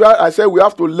areas where I say we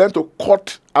have to learn to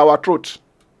cut our throat.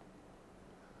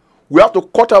 We have to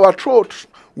cut our throat.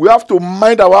 We have to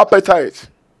mind our appetite,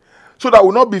 so that we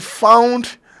will not be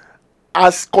found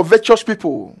as covetous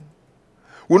people.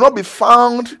 We will not be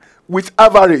found with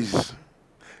avarice.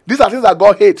 These are things that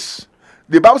God hates.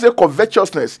 The Bible says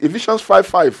covetousness, Ephesians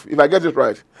 5:5, if I get it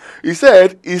right. He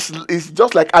said it's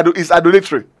just like it's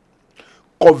idolatry.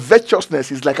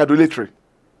 Covetousness is like idolatry.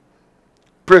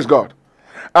 Praise God.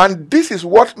 And this is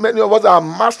what many of us are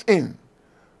masked in.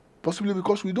 Possibly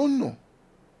because we don't know.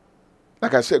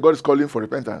 Like I said, God is calling for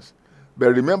repentance.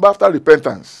 But remember, after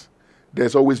repentance,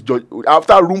 there's always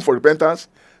after room for repentance,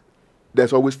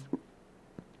 there's always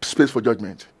space for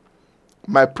judgment.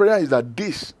 My prayer is that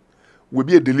this will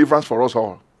be a deliverance for us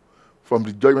all from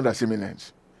the judgment that's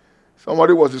imminent.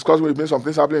 Somebody was discussing with me some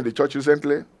things happening in the church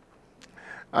recently,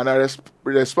 and I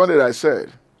responded. I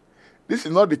said, this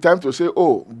is not the time to say,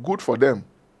 oh, good for them.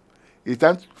 It's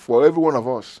time for every one of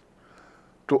us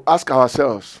to ask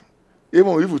ourselves,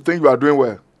 even if we think we are doing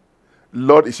well,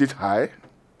 Lord, is it high?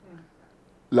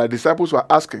 Like disciples were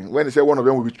asking when they said one of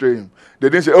them will betray him. They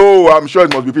didn't say, oh, I'm sure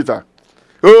it must be Peter.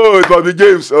 Oh, it must be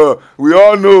James. We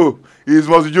all know it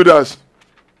must be Judas.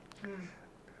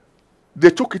 They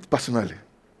took it personally.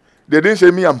 They didn't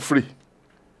say, me, I'm free.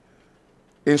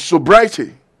 In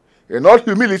sobriety, in all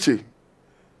humility,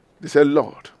 they said,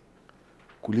 Lord,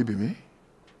 could it be me?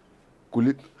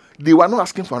 They were not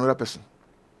asking for another person.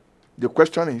 The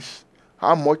question is,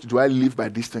 how much do I live by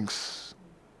these things?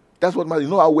 That's what matters. You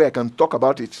know how way I can talk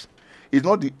about it. It's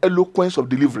not the eloquence of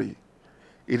delivery.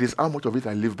 It is how much of it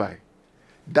I live by.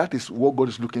 That is what God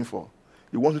is looking for.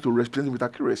 He wants me to represent Him with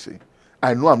accuracy.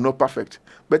 I know I'm not perfect,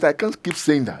 but I can't keep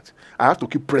saying that. I have to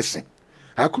keep pressing.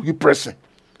 I have to keep pressing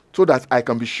so that I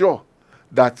can be sure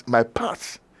that my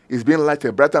path is being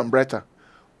lighted brighter and brighter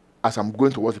as I'm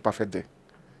going towards the perfect day.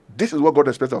 This is what God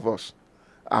expects of us.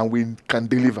 And we can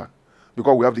deliver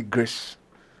because we have the grace.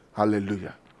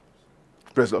 Hallelujah.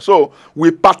 Praise God. So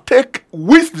we partake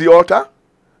with the altar.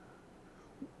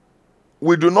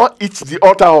 We do not eat the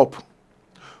altar up.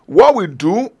 What we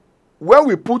do, when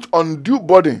we put undue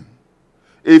burden,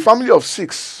 a family of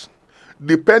 6,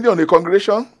 depending on the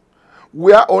congregation,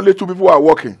 where only 2 people are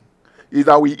working, is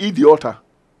that we eat the altar.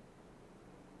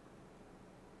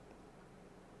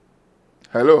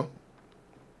 Hello?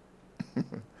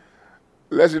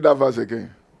 Let's read that verse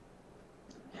again.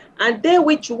 And they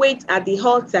which wait at the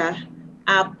altar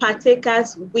are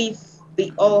partakers with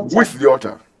the altar. With the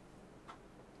altar.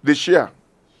 They share.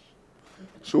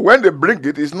 So when they bring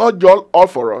it, it's not just all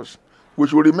for us. We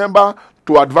should remember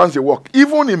to advance the work.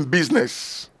 Even in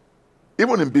business,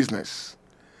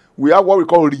 we have what we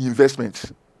call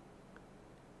reinvestment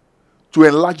to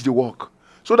enlarge the work.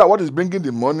 So that what is bringing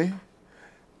the money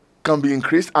can be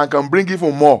increased and can bring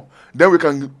even more. Then we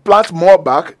can plant more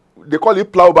back. They call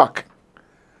it plow back.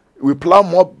 We plow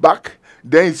more back.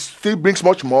 Then it still brings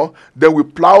much more. Then we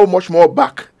plow much more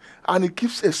back. And it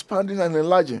keeps expanding and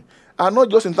enlarging. And not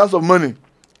just in terms of money,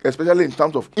 especially in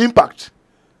terms of impact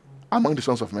among the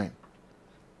sons of men.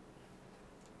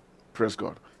 Praise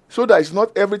God. So that it's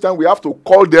not every time we have to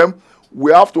call them,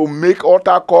 we have to make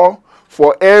altar call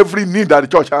for every need that the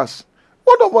church has.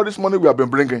 What about this money we have been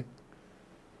bringing?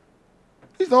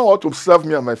 It's not all to serve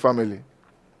me and my family.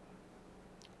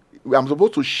 I'm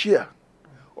supposed to share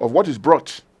of what is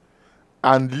brought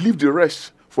and leave the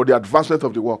rest for the advancement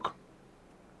of the work.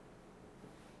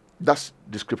 That's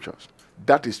the scriptures.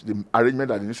 That is the arrangement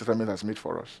that the New Testament has made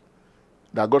for us.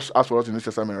 That God asked for us in the New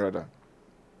Testament rather.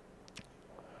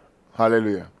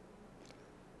 Hallelujah.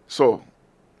 So,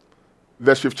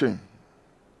 verse 15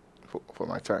 for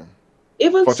my time.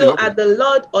 Even so hath the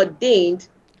Lord ordained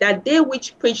that they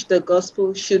which preach the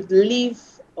gospel should live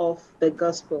of the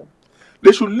gospel.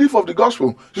 They should live of the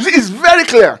gospel. You see, it's very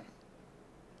clear.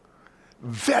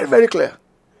 Very, very clear.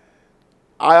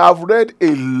 I have read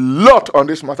a lot on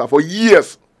this matter for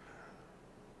years.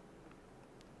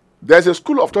 There's a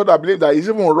school of thought that believes that it's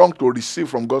even wrong to receive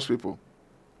from God's people.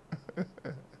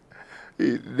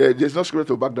 There's no scripture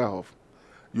to back that off.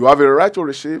 You have a right to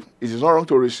receive. It is not wrong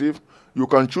to receive. You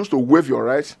can choose to waive your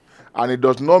rights, and it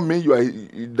does not mean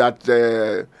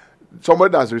that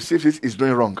somebody that has received it is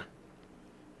doing wrong.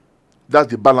 That's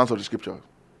the balance of the scripture.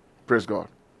 Praise God.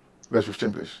 Verse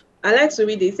 15, please. I like to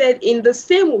read it. It said, in the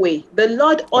same way, the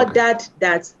Lord ordered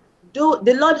that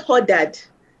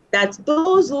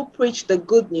those who preach the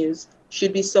good news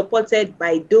should be supported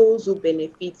by those who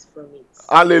benefit from it.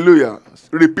 Hallelujah.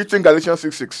 Repeating Galatians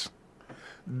 6:6.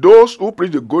 Those who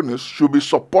preach the good news should be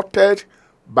supported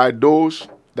by those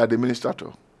that they minister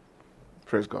to.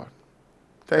 Praise God.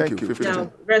 Thank you. 15. Now,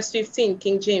 verse 15,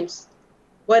 King James.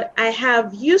 But I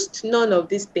have used none of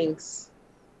these things,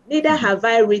 neither have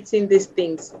I written these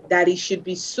things, that it should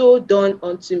be so done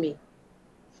unto me.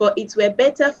 For it were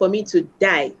better for me to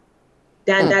die,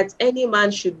 than that any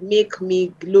man should make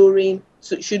my glorying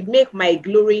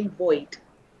void.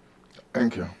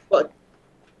 Thank you. But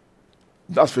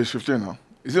that's verse 15 now.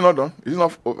 Is it not done? Is it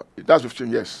not over? That's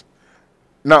 15, yes.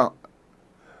 Now,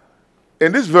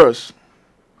 in this verse,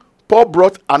 Paul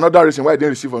brought another reason why he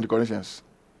didn't receive from the Corinthians.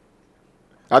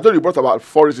 I thought he brought about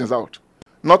 4 reasons out.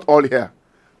 Not all here.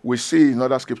 We see in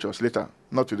other scriptures later,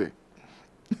 not today.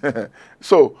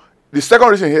 So, the second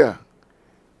reason here,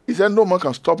 he said, no man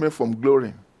can stop me from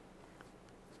glorying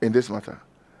in this matter.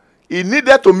 He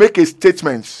needed to make a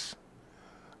statement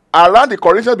around the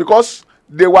Corinthians because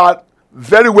they were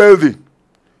very wealthy.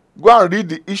 Go and read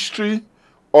the history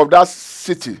of that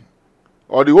city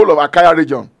or the whole of Achaia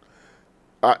region.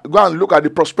 Go and look at the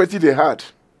prosperity they had.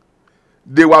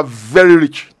 They were very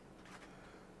rich.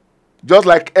 Just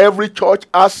like every church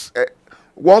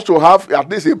wants to have at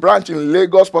least a branch in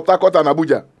Lagos, Port Harcourt, and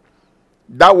Abuja.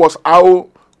 That was how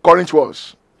Corinth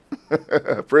was.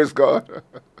 Praise God.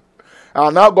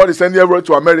 And now God is sending everyone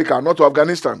to America, not to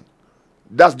Afghanistan.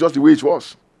 That's just the way it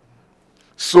was.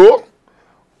 So,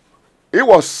 he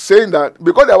was saying that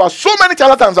because there were so many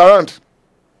charlatans around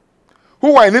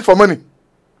who were in it for money.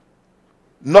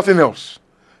 Nothing else.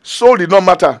 Soul did not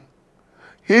matter.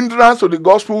 Hindrance to the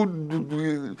gospel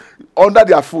under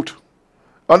their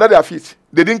feet.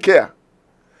 They didn't care.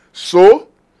 So,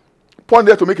 Paul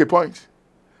there to make a point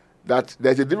that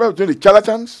there's a difference between the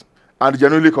charlatans and the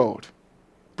genuinely called.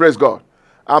 Praise God.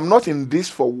 I'm not in this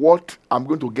for what I'm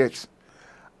going to get.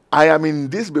 I am in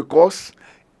this because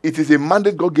it is a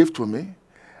mandate God gave to me.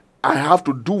 I have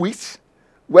to do it,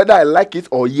 whether I like it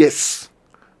or yes.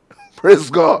 Praise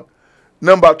God.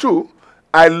 Number 2,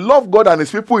 I love God and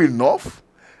his people enough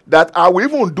that I will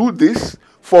even do this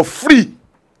for free.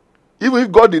 Even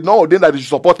if God did not ordain that he should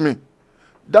support me.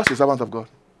 That's a servant of God.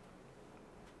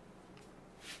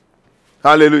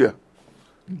 Hallelujah.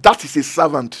 That is a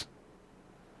servant.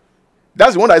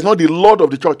 That's the one that is not the Lord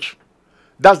of the church.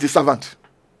 That's the servant.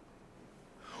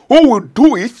 Who will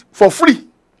do it for free.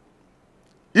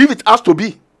 If it has to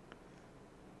be.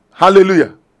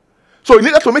 Hallelujah. So you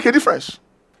need to make a difference.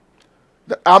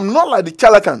 I'm not like the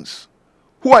charlatans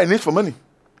who are in it for money.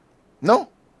 No.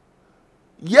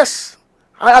 Yes,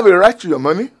 I have a right to your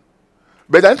money,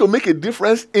 but I need to make a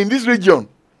difference in this region.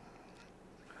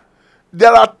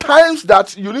 There are times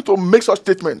that you need to make such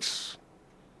statements.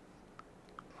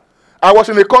 I was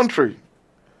in a country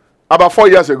about 4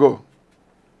 years ago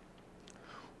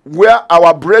where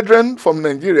our brethren from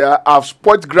Nigeria have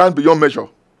spoiled ground beyond measure.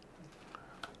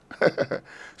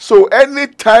 So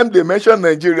anytime they mention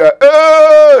Nigeria,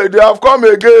 hey, they have come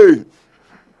again.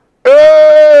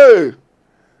 Hey!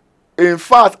 In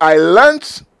fact, I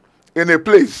learned in a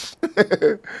place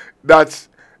that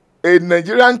a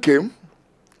Nigerian came,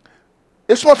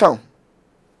 a small town,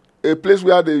 a place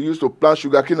where they used to plant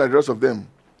sugarcane and the rest of them.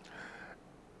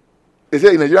 They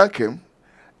said a Nigerian came,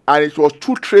 and it was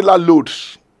 2 trailer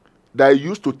loads that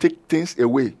used to take things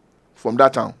away from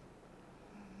that town.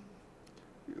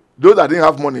 Those that didn't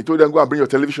have money told them, go and bring your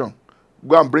television,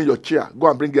 go and bring your chair, go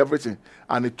and bring everything.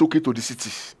 And they took it to the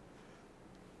city.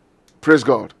 Praise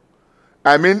God.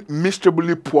 I mean,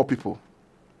 miserably poor people.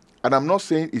 And I'm not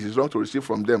saying it is wrong to receive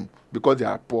from them because they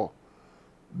are poor.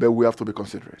 But we have to be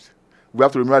considerate. We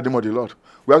have to remember the name of the Lord.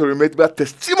 We have to remember that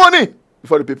testimony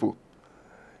before the people.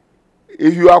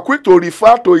 If you are quick to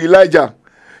refer to Elijah,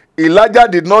 Elijah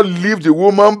did not leave the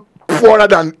woman poorer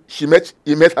than he met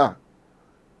her.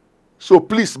 So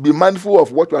please be mindful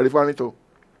of what you are referring to.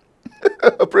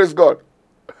 Praise God.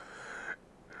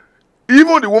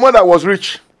 Even the woman that was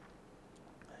rich,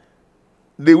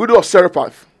 the widow of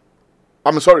Seraph,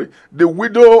 the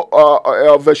widow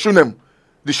of Shunem,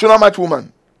 the Shunammite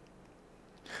woman,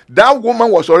 that woman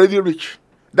was already rich.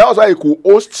 That was why he could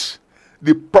host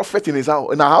the prophet in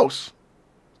her house.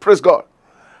 Praise God.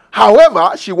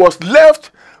 However, she was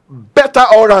left better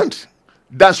all around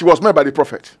than she was made by the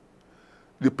prophet.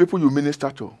 The people you minister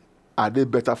to, are they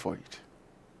better for it?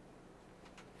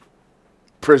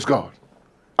 Praise God.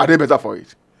 Are they better for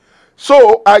it?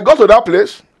 So I got to that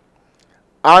place,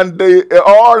 And they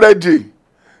already,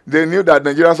 they knew that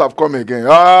Nigerians have come again.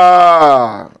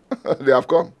 Ah, they have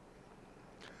come.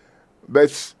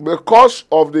 But because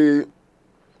of the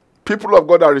people of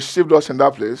God that received us in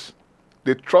that place,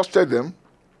 they trusted them.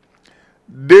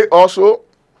 They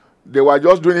were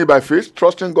just doing it by faith,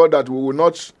 trusting God that we will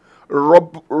not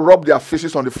rub their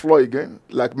faces on the floor again,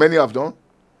 like many have done.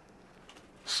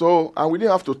 So, and we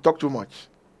didn't have to talk too much.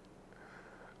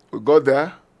 We got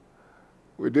there.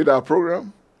 We did our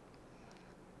program.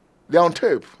 They're on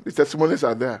tape. The testimonies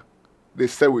are there. They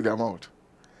said with their mouth.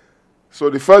 So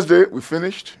the first day we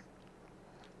finished,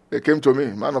 they came to me,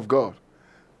 man of God.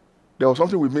 There was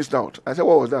something we missed out. I said,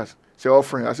 what was that? He said,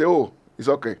 offering. I said, oh, it's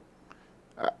okay.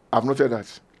 I've noted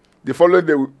that. The following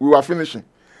day, we were finishing.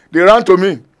 They ran to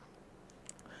me.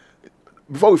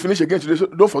 Before we finish again today, so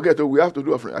don't forget, we have to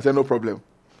do offering. I said, no problem.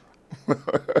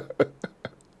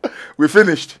 We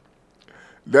finished.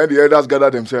 Then the elders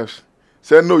gathered themselves.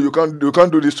 Said, no, you can't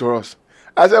do this to us.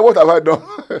 I said, what have I done?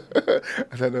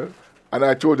 I said, no. And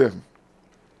I told them.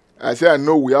 I said, I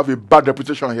know we have a bad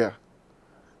reputation here.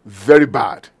 Very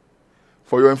bad.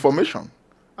 For your information,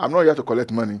 I'm not here to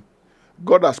collect money.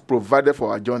 God has provided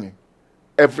for our journey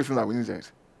everything that we needed.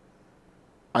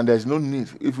 And there's no need.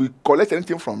 If we collect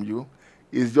anything from you,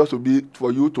 it's just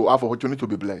for you to have opportunity to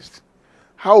be blessed.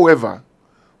 However,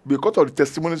 because of the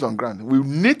testimonies on ground, we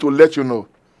need to let you know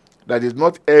that it's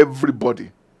not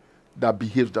everybody that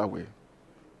behaves that way.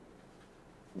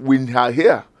 We are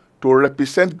here to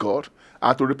represent God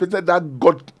and to represent that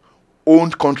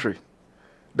God-owned country.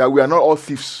 That we are not all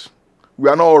thieves. We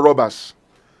are not all robbers.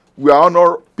 We are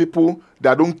not people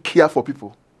that don't care for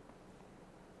people.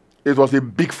 It was a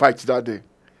big fight that day.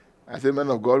 I said, man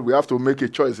of God, we have to make a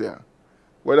choice here.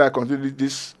 Whether I continue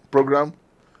this program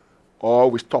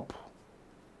or we stop.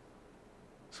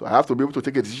 So I have to be able to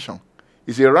take a decision.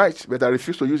 It's a right, but I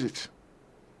refuse to use it.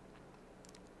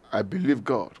 I believe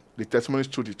God. The testimony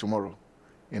stood it tomorrow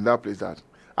in that place that,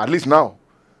 at least now,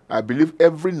 I believe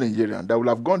every Nigerian that will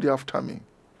have gone there after me,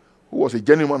 who was a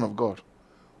genuine man of God,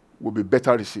 will be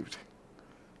better received.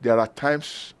 There are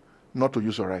times not to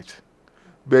use your right.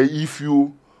 But if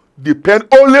you depend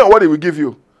only on what they will give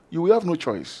you, you will have no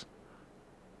choice.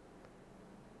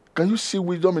 Can you see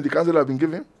wisdom in the counsel I've been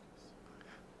given?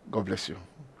 God bless you.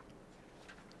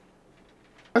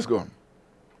 Let's go on.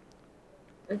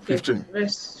 Okay, 15.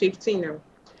 Verse 15 now.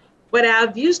 But I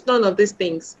have used none of these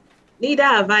things, neither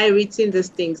have I written these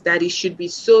things, that it should be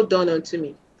so done unto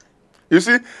me. You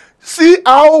see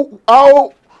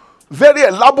how very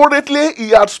elaborately he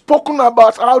had spoken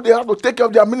about how they have to take care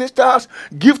of their ministers,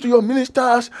 give to your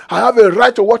ministers. I have a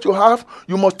right to what you have.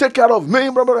 You must take care of me,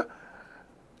 brother.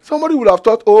 Somebody would have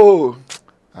thought, oh,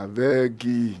 I beg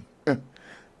you.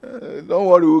 Don't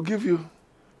worry, we'll give you.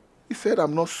 He said,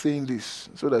 I'm not saying this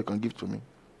so that you can give to me.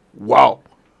 Wow.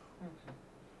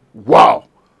 Wow.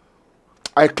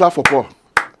 I clap for Paul.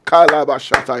 Those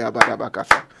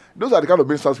are the kind of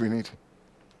ministers we need.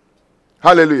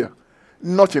 Hallelujah.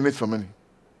 Not in it for money.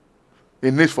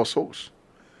 In it for souls.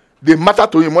 They matter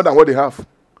to him more than what they have.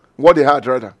 What they had,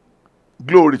 rather.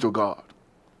 Glory to God.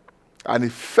 And he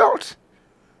felt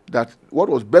that what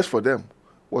was best for them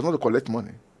was not to collect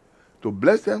money. To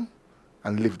bless them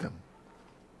and leave them.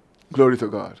 Glory to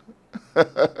God.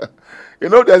 You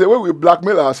know, there's a way we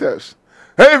blackmail ourselves.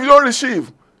 Hey, if you don't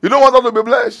receive, you don't want us to be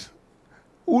blessed.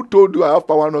 Who told you I have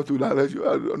power not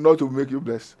to make you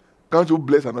blessed? Can't you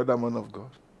bless another man of God?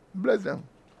 Bless them.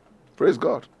 Praise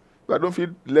God. If I don't feel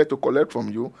led to collect from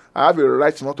you, I have a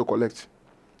right not to collect.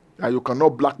 And you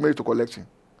cannot blackmail me to collecting.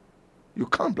 You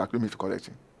can't blackmail me to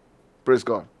collecting. Praise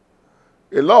God.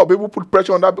 A lot of people put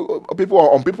pressure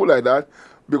on people like that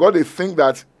because they think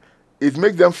that it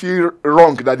makes them feel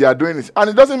wrong that they are doing it.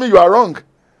 And it doesn't mean you are wrong.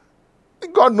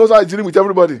 God knows how he's dealing with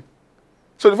everybody.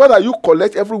 So the fact that you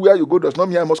collect everywhere you go does not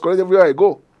mean I must collect everywhere I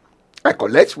go. I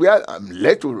collect where I'm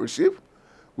led to receive,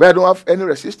 where I don't have any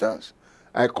resistance.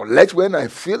 I collect when I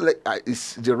feel like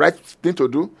it's the right thing to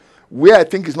do. Where I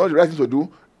think it's not the right thing to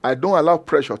do, I don't allow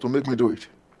pressure to make me do it.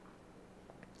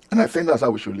 And I think that's how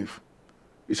we should live.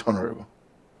 It's honorable.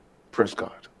 Praise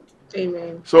God.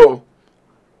 Amen. So,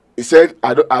 he said,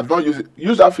 I've not used it.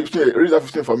 Use that 15. Read that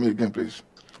 15 for me again, please.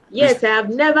 Yes, I have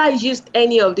never used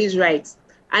any of these rights.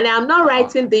 And I am not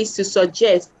writing this to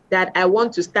suggest that I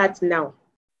want to start now.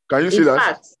 Can you see that? In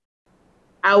fact,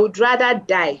 I would rather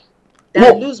die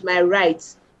than lose my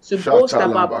rights to boast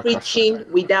about preaching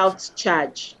without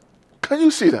charge. Can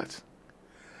you see that?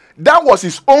 That was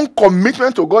his own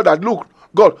commitment to God that, look,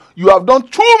 God, you have done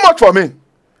too much for me.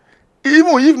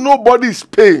 Even if nobody is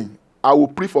paying, I will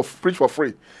preach for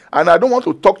free. And I don't want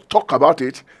to talk about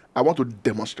it. I want to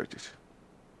demonstrate it.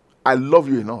 I love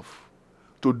you enough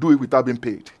to do it without being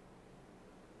paid.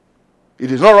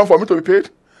 It is not wrong for me to be paid,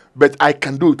 but I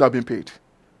can do it without being paid.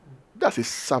 That's a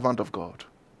servant of God.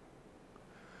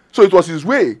 So it was his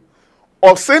way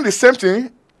of saying the same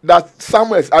thing that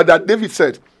that David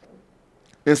said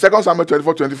in 2 Samuel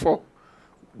 24:24,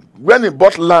 when he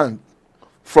bought land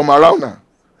from Araunah,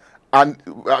 and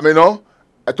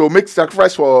to make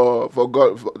sacrifice for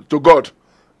God, to God,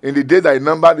 in the day that he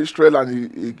numbered Israel and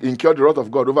he incurred the wrath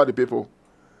of God over the people.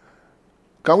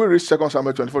 Can we read 2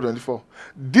 Samuel 24:24?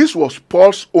 This was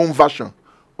Paul's own version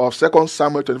of 2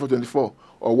 Samuel 24:24,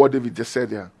 or what David just said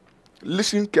there.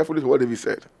 Listen carefully to what David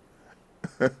said.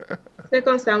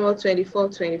 2 Samuel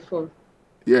 24:24.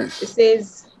 Yes. It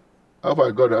says, I hope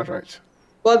I got that right.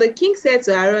 but the king said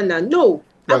to Araunah, no,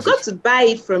 I've got to buy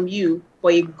it from you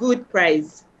for a good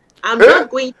price. I'm not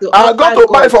going to offer I got to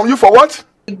buy it from you for what?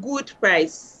 A good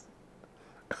price.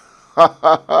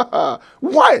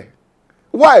 Why?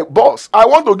 Why, boss? I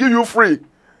want to give you free.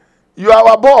 You are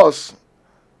our boss.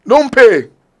 Don't pay.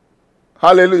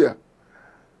 Hallelujah.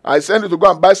 I send you to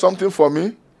go and buy something for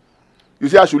me. You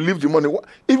say I should leave the money.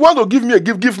 If you want to give me a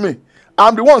gift, give me.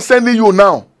 I'm the one sending you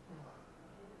now.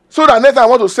 So that next time I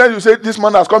want to send you, say this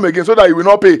man has come again, so that you will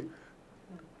not pay.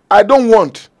 I don't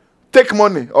want. Take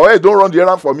money. Or hey, don't run the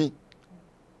errand for me.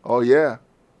 Oh yeah.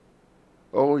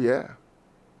 Oh yeah.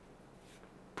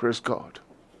 Praise God.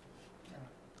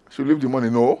 Should leave the money?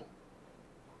 No.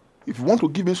 If you want to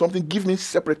give me something, give me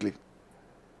separately.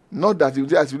 Not that you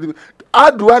just.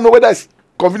 How do I know whether it's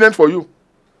convenient for you?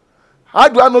 How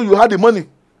do I know you had the money?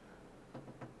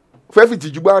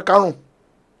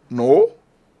 No.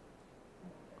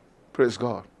 Praise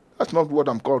God. That's not what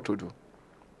I'm called to do.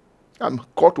 I'm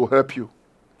called to help you.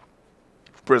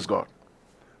 Praise God.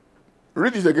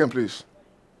 Read it again, please.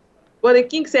 But the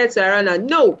king said to Araunah,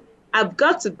 no, I've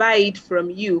got to buy it from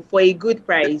you for a good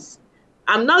price.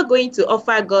 I'm not going to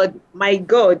offer God, my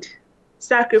God,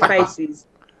 sacrifices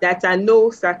that are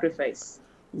no sacrifice.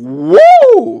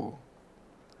 Whoa!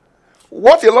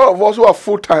 What a lot of us who are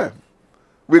full-time,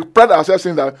 we pride ourselves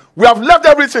in that we have left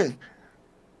everything.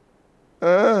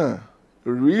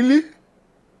 Really?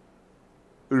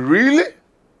 Really?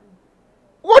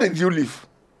 What did you leave?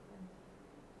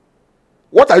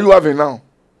 What are you having now?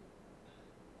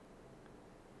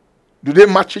 Do they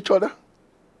match each other?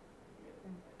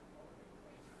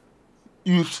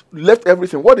 You left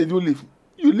everything. What did you leave?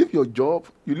 You leave your job.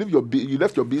 You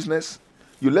left your business.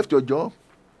 You left your job.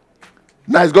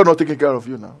 Now is God not taking care of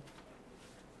you now?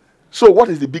 So what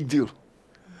is the big deal?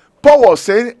 Paul was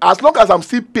saying, as long as I'm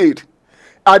still paid,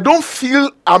 I don't feel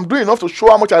I'm doing enough to show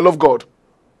how much I love God.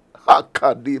 Oh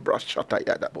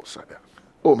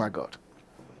my God.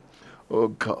 Oh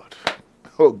God.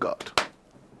 Oh God.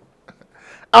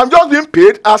 I'm just being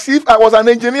paid as if I was an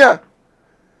engineer.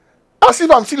 As if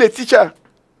I'm still a teacher.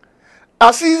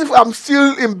 As if I'm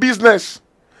still in business.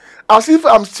 As if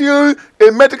I'm still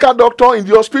a medical doctor in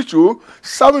the hospital,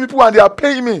 serving people and they are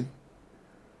paying me.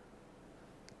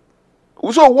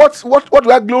 So what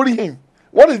do I glory in?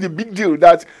 What is the big deal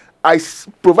that I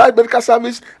provide medical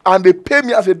service and they pay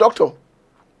me as a doctor?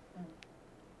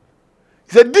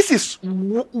 He said, this is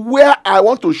where I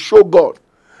want to show God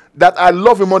that I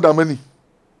love him more than money.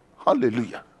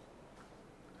 Hallelujah.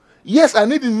 Yes, I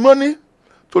need the money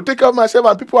to take care of myself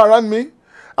and people around me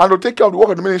and to take care of the work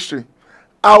of the ministry.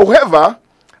 However,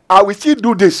 I will still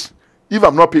do this if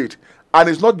I'm not paid. And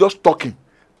it's not just talking.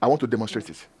 I want to demonstrate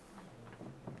it.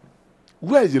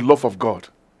 Where is the love of God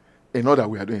in all that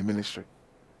we are doing in ministry?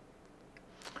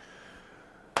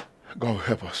 God will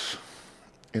help us.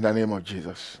 In the name of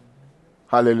Jesus.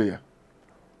 Hallelujah.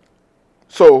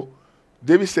 So,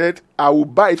 David said, I will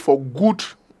buy it for good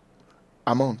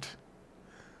amount.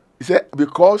 He said,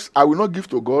 because I will not give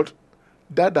to God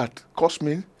that cost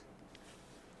me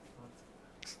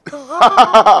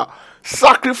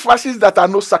sacrifices that are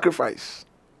no sacrifice.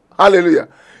 Hallelujah.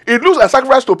 It looks like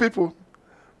sacrifice to people,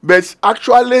 but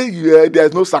actually there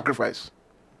is no sacrifice.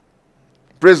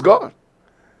 Praise God.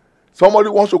 Somebody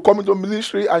wants to come into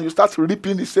ministry and you start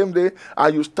reaping the same day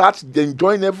and you start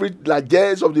enjoying every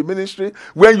largesse of the ministry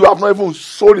when you have not even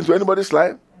sold into anybody's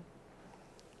life.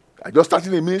 I just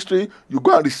started in ministry, you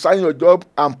go and resign your job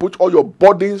and put all your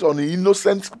burdens on the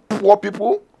innocent poor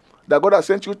people that God has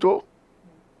sent you to.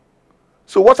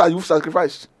 So what are you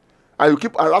sacrificed? And you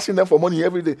keep harassing them for money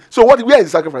every day. So where is the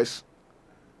sacrifice?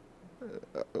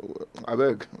 I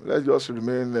beg, let's just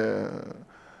remain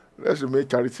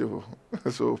charitable.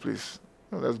 So please,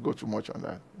 let's go too much on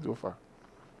that so far.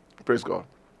 Praise God.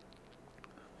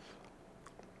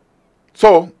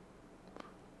 So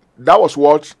that was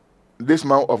what this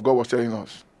man of God was telling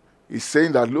us. He's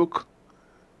saying that, look,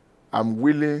 I'm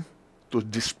willing to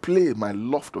display my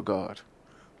love to God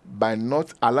by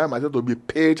not allowing myself to be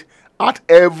paid at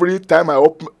every time I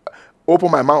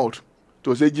open my mouth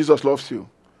to say Jesus loves you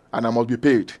and I must be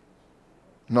paid.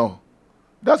 No.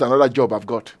 That's another job I've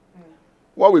got.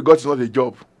 What we got is not a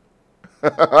job.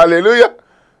 Hallelujah.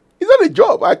 It's not a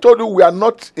job. I told you we are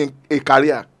not in a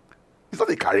career. It's not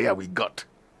a career we got.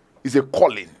 It's a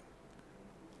calling.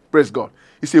 Praise God.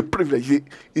 It's a privilege.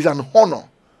 It's an honor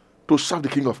to serve the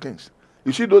King of Kings.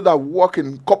 You see those that work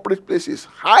in corporate places,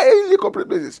 highly corporate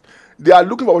places, they are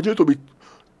looking for opportunity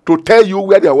to tell you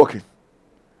where they are working.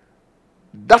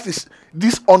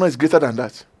 This honor is greater than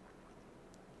that.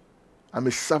 I'm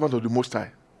a servant of the Most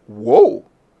High. Whoa.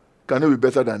 Can it be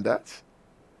better than that?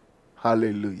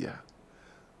 Hallelujah.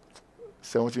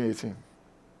 17, 18.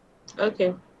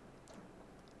 Okay.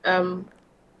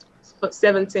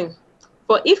 17.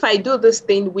 For if I do this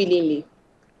thing willingly,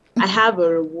 I have a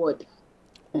reward.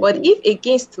 But if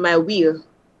against my will,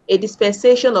 a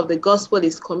dispensation of the gospel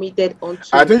is committed unto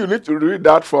I think you need to read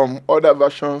that from other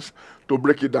versions to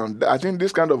break it down. I think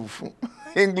this kind of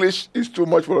English is too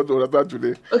much for us to understand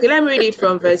today. Okay, let me read it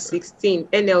from verse 16,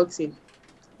 NLT.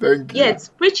 Thank you. Yet,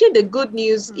 preaching the good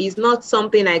news is not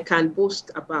something I can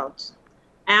boast about.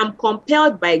 I am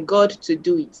compelled by God to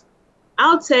do it.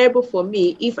 How terrible for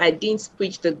me if I didn't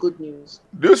preach the good news.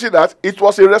 Do you see that? It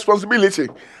was a responsibility.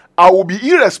 I will be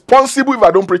irresponsible if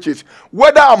I don't preach it,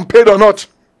 whether I'm paid or not.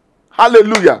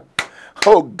 Hallelujah.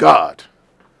 Oh, God.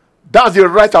 That's the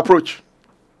right approach.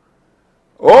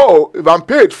 Oh, if I'm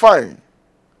paid, fine.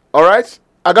 All right?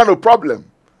 I got no problem.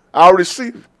 I'll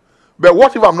receive. But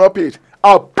what if I'm not paid?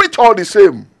 I'll preach all the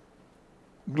same.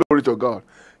 Glory to God.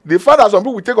 The fact that some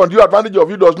people will take undue advantage of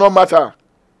you does not matter.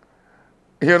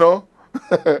 You know?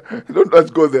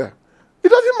 Let's go there. It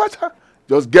doesn't matter.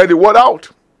 Just get the word out.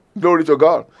 Glory to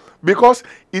God. Because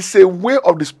it's a way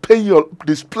of displaying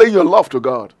your love to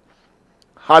God.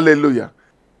 Hallelujah.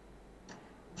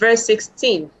 Verse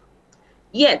 16.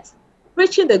 Yet,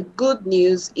 preaching the good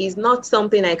news is not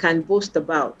something I can boast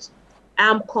about. I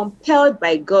am compelled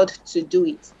by God to do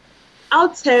it. How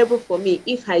terrible for me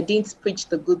if I didn't preach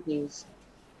the good news.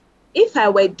 If I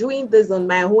were doing this on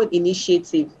my own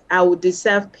initiative, I would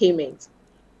deserve payment.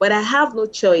 But I have no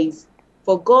choice,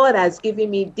 for God has given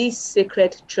me this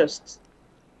sacred trust.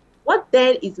 What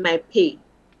then is my pay?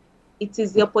 It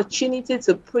is the opportunity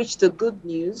to preach the good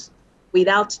news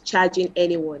without charging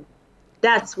anyone.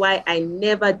 That's why I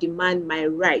never demand my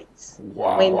rights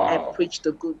when I preach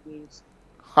the good news.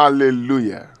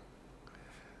 Hallelujah.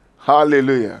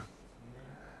 Hallelujah.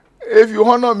 If you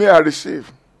honor me, I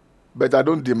receive, but I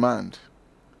don't demand.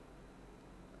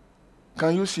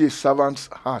 Can you see a servant's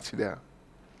heart there?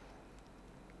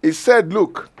 He said,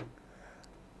 look,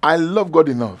 I love God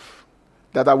enough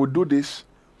that I will do this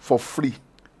for free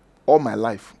all my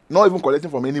life, not even collecting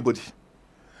from anybody.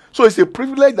 So it's a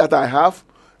privilege that I have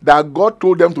that God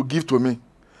told them to give to me.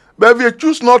 But if you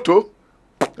choose not to,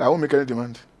 I won't make any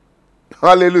demand.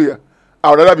 Hallelujah. I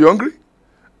would rather be hungry.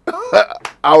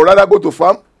 I would rather go to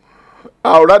farm.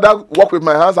 I would rather work with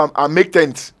my hands and make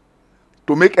tents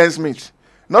to make ends meet.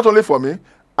 Not only for me,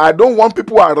 I don't want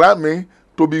people around me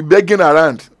to be begging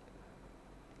around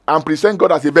and present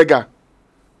God as a beggar.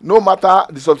 No matter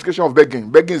the sophistication of begging.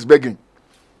 Begging is begging.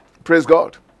 Praise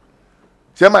God.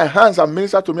 See, my hands are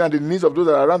minister to me and the needs of those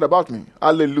that are around about me.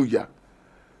 Hallelujah.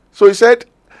 So he said,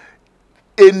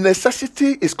 a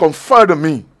necessity is conferred on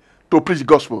me to preach the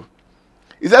gospel.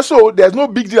 He said, so there's no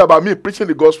big deal about me preaching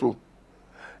the gospel.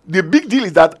 The big deal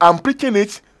is that I'm preaching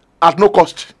it at no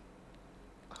cost.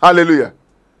 Hallelujah.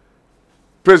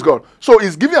 Praise God. So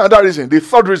he's giving another reason, the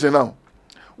third reason now,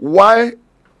 why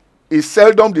he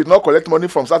seldom did not collect money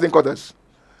from certain quarters.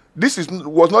 This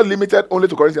was not limited only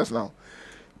to Corinthians now.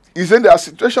 He's saying there are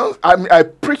situations, I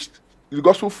preached the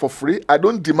gospel for free. I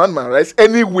don't demand my rights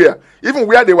anywhere. Even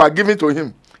where they were giving to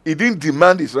him, he didn't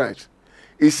demand his rights.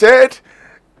 He said,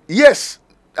 yes,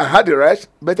 I had the right,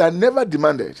 but I never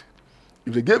demanded.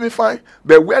 If they gave me, fine.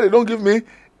 But where they don't give me,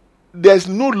 there's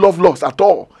no love lost at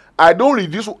all. I don't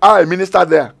reduce how I minister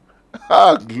there.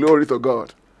 Glory to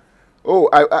God. Oh,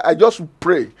 I just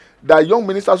pray that young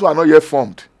ministers who are not yet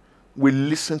formed will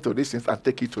listen to these things and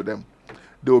take it to them.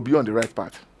 They will be on the right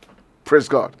path. Praise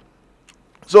God.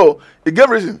 So, he gave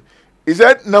reason. He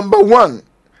said, number one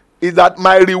is that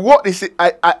my reward is,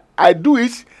 I do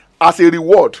it as a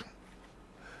reward.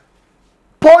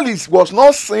 Paul was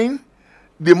not saying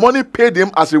the money paid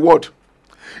him as reward.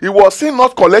 He was saying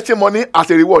not collecting money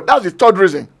as a reward. That's the third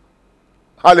reason.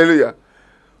 Hallelujah.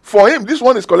 For him, this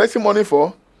one is collecting money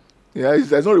for,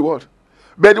 there's no reward.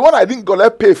 But the one I didn't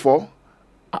collect pay for,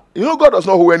 God does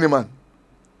not owe any man.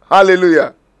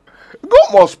 Hallelujah.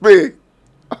 God must pay.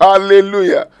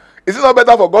 Hallelujah. Is it not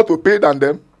better for God to pay than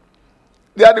them?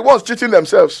 They are the ones cheating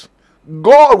themselves.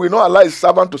 God will not allow his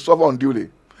servant to suffer unduly.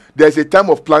 There's a time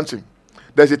of planting.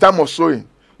 There's a time of sowing.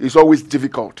 It's always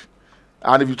difficult.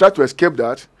 And if you try to escape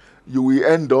that, you will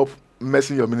end up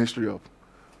messing your ministry up.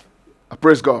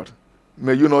 Praise God.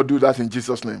 May you not do that in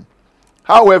Jesus' name.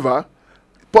 However,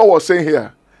 Paul was saying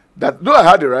here that though I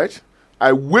had it right,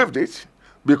 I waived it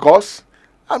because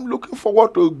I'm looking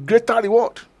forward to a greater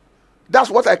reward. That's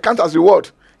what I count as reward.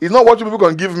 It's not what you people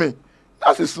can give me.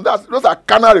 Those are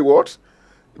carnal rewards.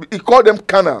 He called them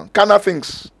carnal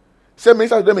things. Same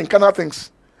minister to them in carnal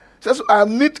things. Says, I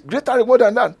need greater reward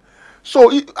than that.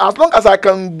 So as long as I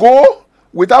can go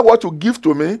without what you give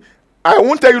to me, I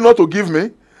won't tell you not to give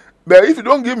me. But if you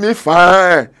don't give me,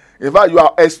 fine. In fact,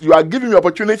 you are giving me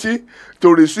opportunity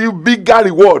to receive bigger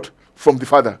reward from the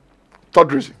Father.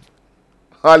 Third reason.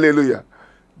 Hallelujah.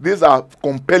 These are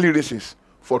compelling reasons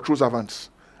for true servants.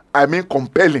 I mean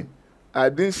compelling. I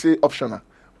didn't say optional.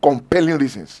 Compelling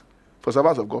reasons for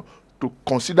servants of God to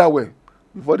consider well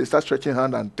before they start stretching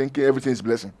hand and thinking everything is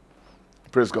blessing.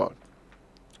 Praise God.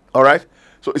 All right.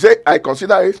 So he said, I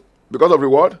consider it because of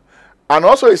reward. And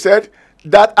also he said,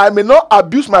 that I may not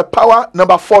abuse my power.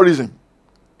 Number 4 reason.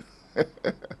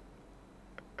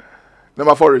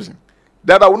 Number 4 reason.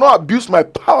 That I will not abuse my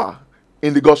power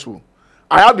in the gospel.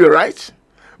 I have the right.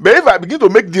 But if I begin to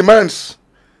make demands,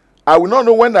 I will not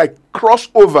know when I cross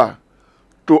over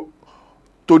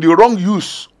to the wrong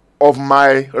use of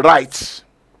my rights.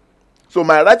 So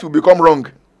my right will become wrong.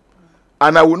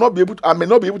 And I may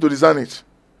not be able to discern it.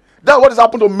 That's what has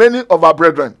happened to many of our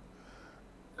brethren.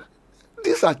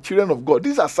 These are children of God.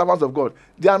 These are servants of God.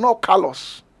 They are not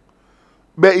callous.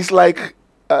 But it's like,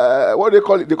 what do they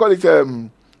call it? They call it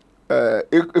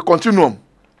a continuum.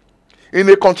 In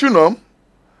a continuum,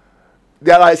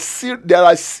 there are a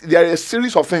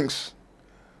series of things.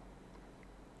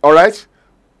 All right?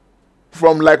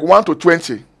 From like 1 to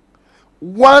 20.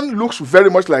 1 looks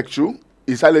very much like 2.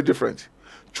 It's highly different.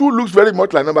 2 looks very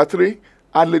much like number 3.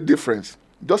 Highly different.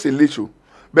 Just a little.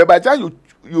 But by the time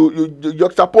you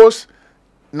juxtapose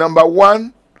number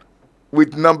 1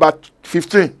 with number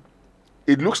 15,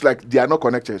 it looks like they are not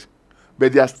connected.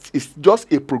 But it's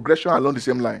just a progression along the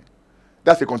same line.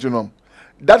 That's a continuum.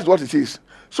 That's what it is.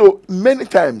 So many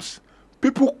times,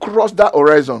 people cross that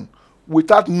horizon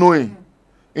without knowing.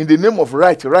 In the name of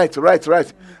right.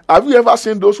 Have you ever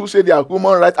seen those who say they are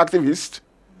human rights activists?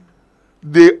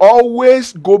 They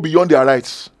always go beyond their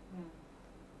rights.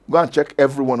 Go and check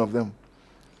every one of them.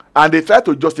 And they try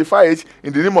to justify it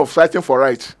in the name of fighting for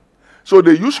right. So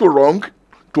they use wrong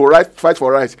to fight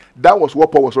for right. That was what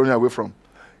Paul was running away from.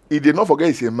 He did not forget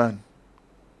he's a man.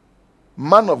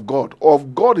 Man of God.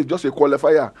 Of God is just a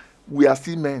qualifier. We are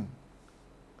still men.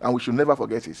 And we should never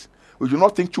forget it. We should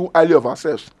not think too highly of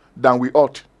ourselves than we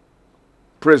ought.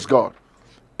 Praise God.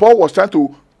 Paul was trying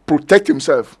to protect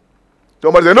himself.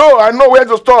 Somebody said, no, I know where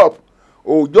to stop.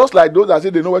 Oh, just like those that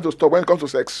say they know where to stop when it comes to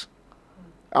sex.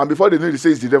 And before they know it, they say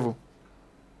it's the devil.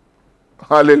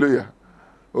 Hallelujah.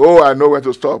 Oh, I know where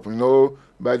to stop. You know,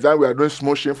 by the time we are doing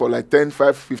smooshing for like 10,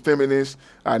 5, 15 minutes,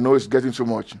 I know it's getting too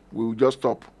much. We will just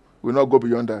stop. We will not go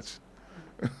beyond that.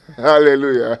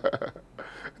 Hallelujah.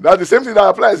 That's the same thing that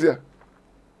applies here.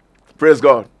 Praise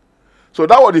God. So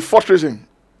that was the 4th reason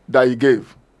that he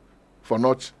gave for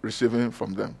not receiving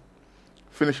from them.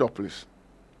 Finish up, please.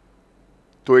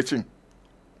 To 18.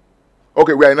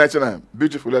 Okay, we are in 99.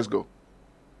 Beautiful, let's go.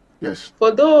 Yes.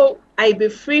 For though I be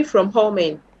free from all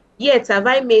men, yet have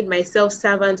I made myself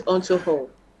servant unto all.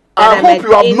 I hope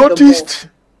you have noticed.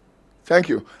 Thank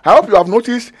you. I hope you have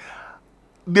noticed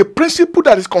the principle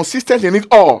that is consistent in it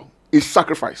all is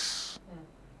sacrifice.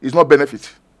 It's not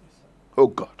benefit. Oh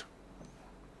God.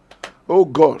 Oh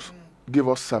God, give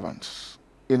us servants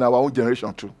in our own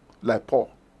generation too, like Paul,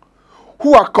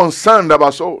 who are concerned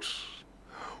about souls,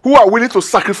 who are willing to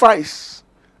sacrifice,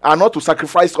 and not to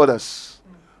sacrifice others,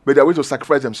 but they are willing to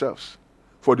sacrifice themselves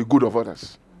for the good of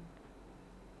others.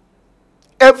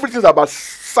 Everything is about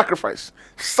sacrifice,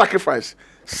 sacrifice,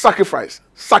 sacrifice,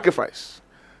 sacrifice.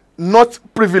 Not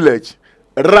privilege,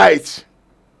 right.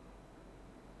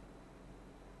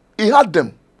 He had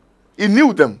them. He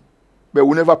knew them. But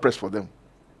we never press for them.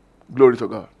 Glory to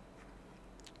God.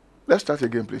 Let's start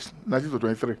again, please. 19 to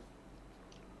 23.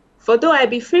 For though I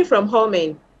be free from all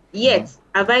men, yet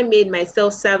have I made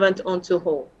myself servant unto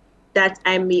all, that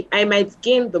I might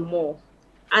gain the more.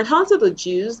 And unto the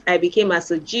Jews I became as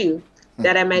a Jew,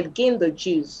 that I might gain the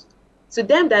Jews. To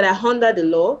them that are under the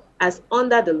law, as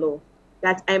under the law,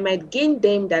 that I might gain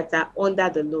them that are under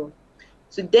the law.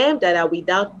 To them that are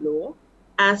without law,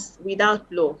 as without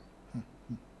law.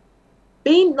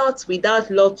 being not without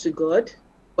law to God,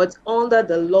 but under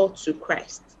the law to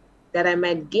Christ, that I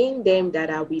might gain them that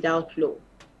are without law.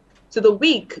 To the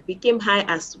weak became I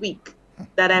as weak,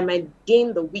 that I might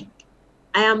gain the weak.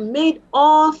 I am made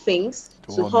all things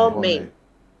to all men,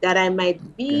 that I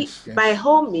might be by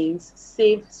all means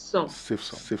save some. Save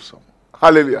some. Save some.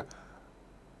 Hallelujah.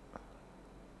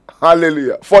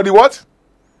 Hallelujah. For the what?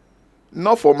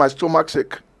 Not for my stomach's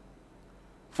sake.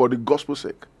 For the gospel's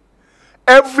sake.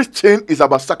 Everything is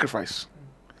about sacrifice.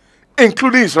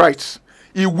 Including his rights.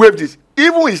 He waived it.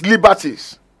 Even his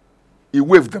liberties. He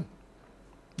waived them.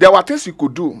 There were things he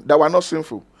could do that were not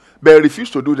sinful. But he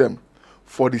refused to do them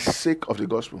for the sake of the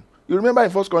gospel. You remember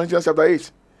in 1 Corinthians chapter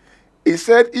 8. He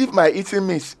said, if my eating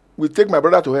meat will take my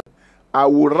brother to hell, I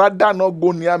would rather not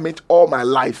go near meat all my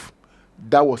life.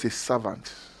 That was a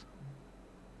servant.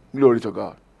 Glory to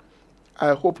God.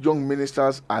 I hope young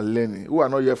ministers are learning, who are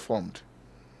not yet formed,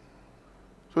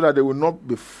 so that they will not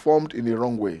be formed in the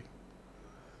wrong way.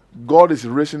 God is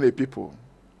raising a people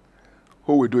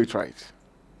who will do it right.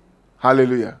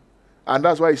 Hallelujah. And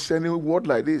that's why he's sending a word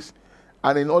like this.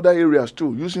 And in other areas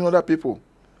too, using other people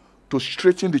to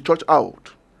straighten the church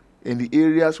out in the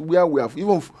areas where we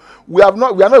are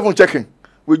not even checking.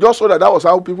 We just saw that was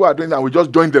how people are doing, and we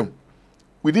just joined them.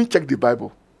 We didn't check the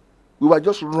Bible. We were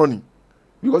just running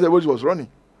because everybody was running.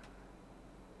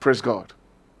 Praise God.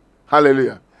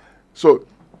 Hallelujah. So,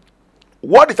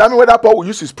 what determined whether Paul will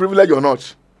use his privilege or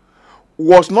not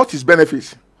was not his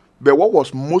benefits, but what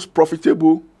was most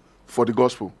profitable for the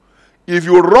gospel. If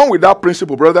you run with that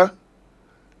principle, brother,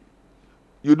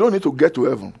 you don't need to get to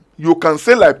heaven. You can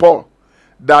say like Paul,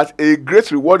 that a great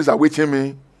reward is awaiting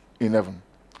me in heaven.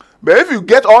 But if you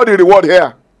get all the reward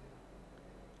here,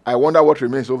 I wonder what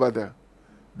remains over there.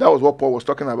 That was what Paul was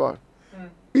talking about.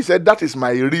 He said, that is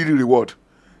my real reward.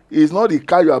 It's not the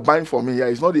car you are buying for me.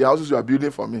 It's not the houses you are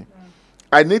building for me.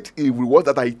 I need a reward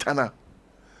that are eternal.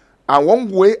 And one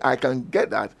way I can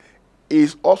get that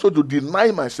is also to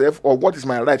deny myself of what is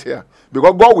my right here.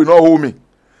 Because God will not hold me.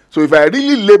 So if I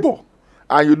really labor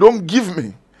and you don't give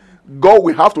me, God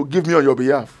will have to give me on your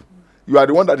behalf. You are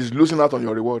the one that is losing out on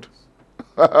your reward.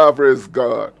 Praise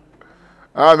God.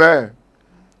 Amen.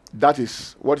 That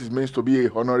is what it means to be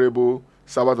a honorable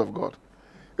servant of God.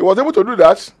 He was able to do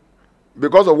that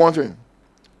because of one thing.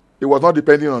 He was not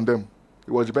depending on them.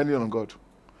 He was depending on God.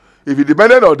 If he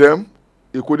depended on them,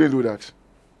 he couldn't do that.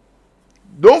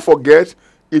 Don't forget,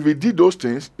 if he did those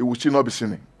things, he would still not be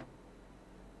sinning.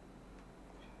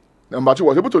 Number two,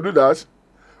 was able to do that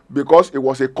because he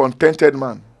was a contented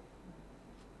man.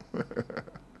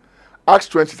 Acts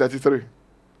 20:33.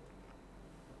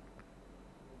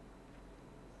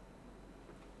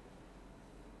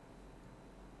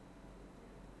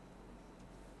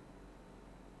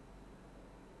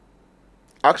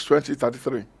 Acts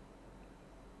 20:33.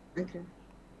 Okay.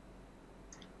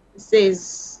 It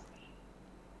says,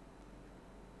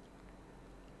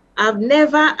 I've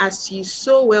never, as you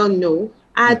so well know,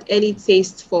 had any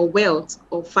taste for wealth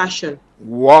or fashion.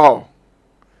 Wow.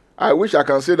 I wish I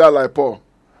can say that like Paul.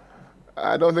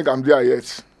 I don't think I'm there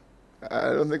yet.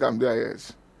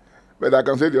 But I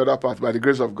can say the other part by the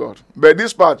grace of God. But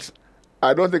this part,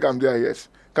 I don't think I'm there yet.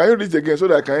 Can you read it again so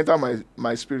that I can enter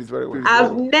my spirit very well?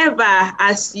 I've never,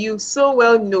 as you so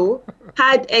well know,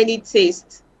 had any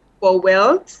taste for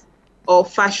wealth or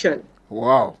fashion.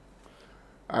 Wow.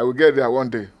 I will get there one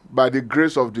day. By the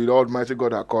grace of the Almighty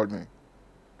God that called me.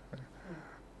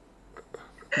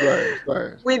 Go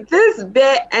ahead. With these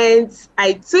bare ends,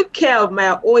 I took care of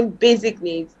my own basic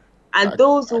needs and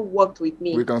those who worked with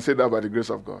me. We can say that by the grace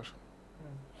of God.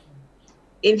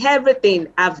 In everything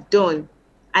I've done,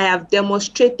 I have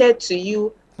demonstrated to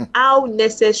you how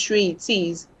necessary it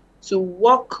is to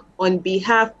work on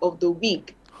behalf of the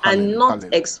weak and not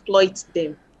exploit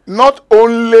them. Not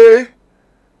only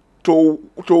to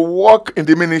work in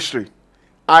the ministry,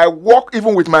 I work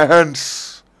even with my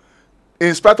hands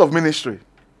in spite of ministry.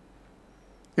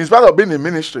 In spite of being in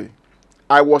ministry,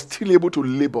 I was still able to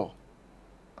labor.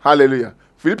 Hallelujah.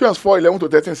 Philippians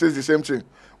 4:11-13 says the same thing.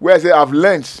 Where I say, I've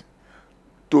learned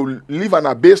to live an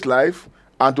abased life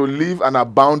and to live an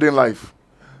abounding life.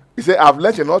 He said, I've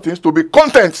learned in all things to be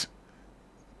content.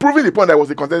 Proving the point that I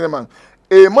was a contented man.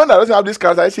 A man that doesn't have these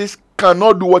characteristics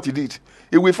cannot do what he did.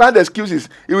 He will find excuses.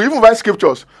 He will even find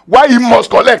scriptures why he must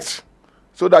collect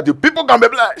so that the people can be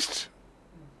blessed.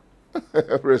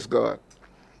 Praise God.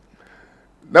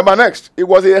 Number next, he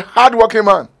was a hard-working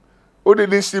man who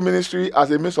didn't see ministry as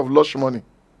a means of lush money.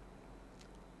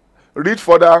 Read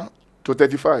further to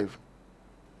 35.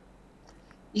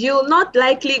 You'll not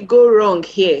likely go wrong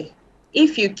here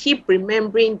if you keep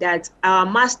remembering that our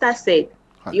master said,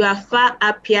 You are far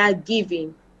happier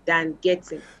giving than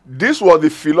getting. This was the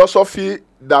philosophy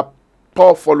that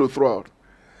Paul followed throughout.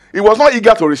 He was not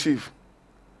eager to receive.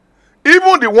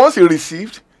 Even the ones he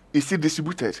received, he still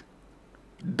distributed.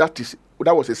 That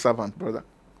was a servant, brother.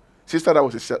 Sister, that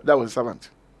was a servant.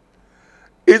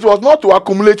 It was not to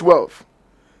accumulate wealth.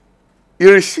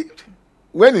 He received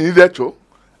when he needed to.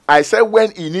 I said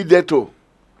when he needed to.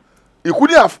 He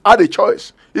couldn't have had a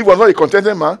choice. If he was not a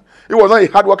contented man, if he was not a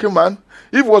hardworking man,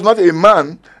 if he was not a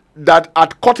man that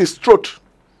had cut his throat,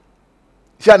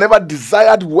 he had never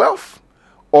desired wealth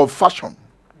or fashion.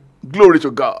 Glory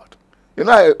to God. You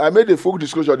know, I made a full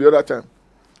disclosure the other time.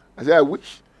 I said, I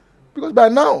wish. Because by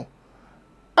now,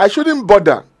 I shouldn't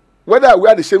bother whether I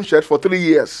wear the same shirt for 3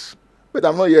 years. But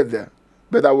I'm not yet there.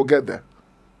 But I will get there.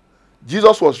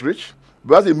 Jesus was rich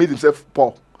because he made himself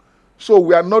poor. So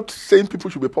we are not saying people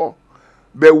should be poor.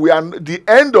 But the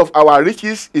end of our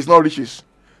riches is not riches.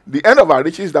 The end of our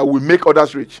riches is that we make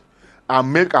others rich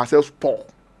and make ourselves poor.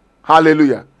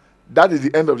 Hallelujah. That is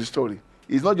the end of the story.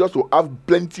 It's not just to have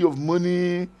plenty of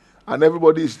money and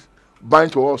everybody is buying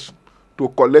to us to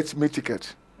collect me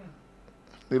tickets.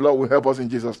 The Lord will help us in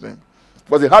Jesus' name.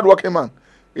 But a hardworking man,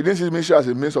 he didn't see ministry as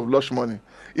a means of lush money.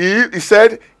 He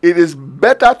said it is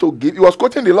better to give. He was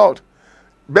quoting the Lord.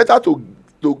 Better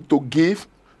to give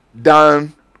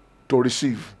than to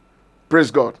receive. Praise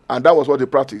God. And that was what he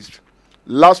practiced.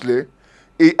 Lastly,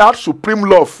 he had supreme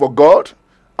love for God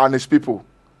and his people.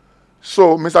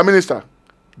 So, Mr. Minister,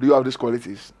 do you have these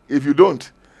qualities? If you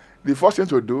don't, the first thing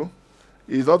to do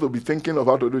is not to be thinking of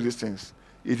how to do these things.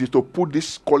 It is to put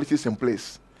these qualities in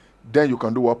place. Then you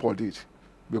can do what Paul did.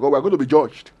 Because we are going to be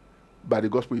judged by the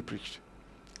gospel he preached.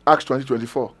 Acts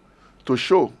 20:24. To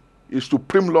show his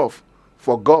supreme love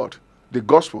for God, the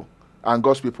gospel, and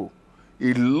God's people.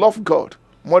 He loved God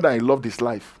more than he loved his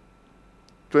life.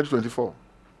 20:24.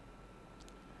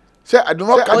 Say, I do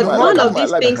not But none of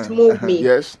these things move me.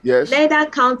 Yes. Neither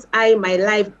count I my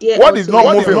life dear. What is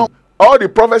not moving? All the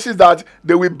prophecies that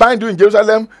they will bind you in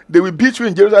Jerusalem, they will beat you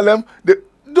in Jerusalem,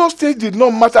 those things did not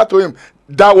matter to him.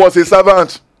 That was a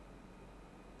servant.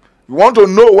 You want to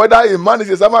know whether a man is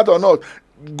a servant or not?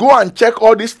 Go and check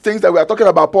all these things that we are talking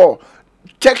about, Paul.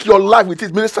 Check your life with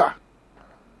his minister.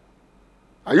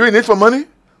 Are you in it for money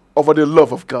or for the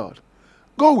love of God?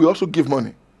 God will also give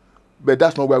money, but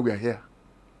that's not why we are here.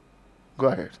 Go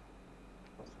ahead.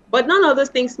 But none of those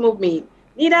things move me.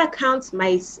 Neither count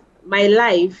my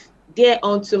life dear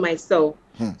unto myself,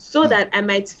 so that I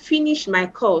might finish my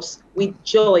course with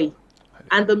joy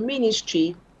and the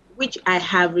ministry which I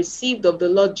have received of the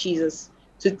Lord Jesus,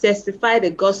 to testify the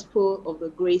gospel of the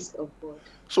grace of God.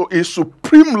 So his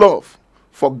supreme love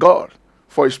for God,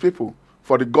 for his people,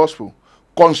 for the gospel,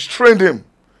 constrained him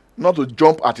not to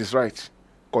jump at his right,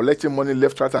 collecting money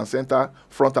left, right, and center,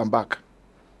 front and back.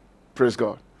 Praise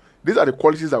God. These are the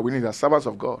qualities that we need as servants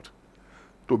of God,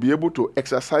 to be able to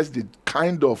exercise the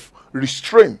kind of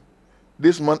restraint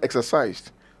this man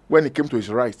exercised when he came to his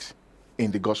right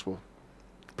in the gospel.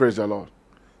 Praise the Lord.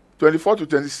 24 to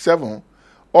 27,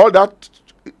 all that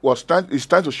is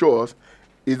trying to show us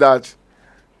is that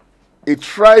he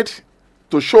tried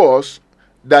to show us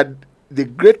that the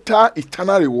greater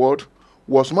eternal reward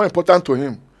was more important to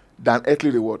him than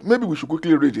earthly reward. Maybe we should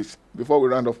quickly read it before we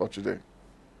round off for today.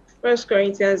 1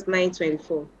 Corinthians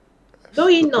 9:24. Know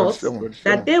ye not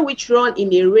that they which run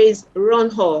in a race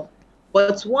run all,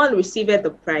 but one receiveth the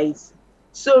prize?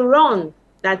 So run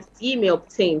that ye may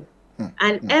obtain.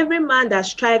 And every man that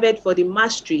striveth for the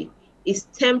mastery is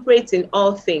temperate in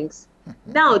all things.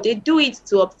 Now they do it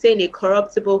to obtain a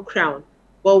corruptible crown,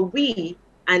 but we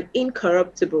an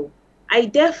incorruptible. I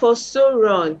therefore so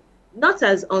run, not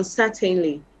as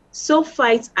uncertainly, so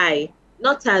fight I,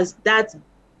 not as that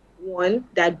one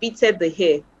that beateth the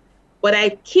hair, but I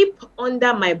keep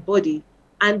under my body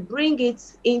and bring it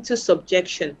into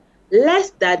subjection,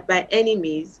 lest that by any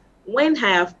means, when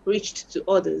I have preached to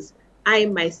others, I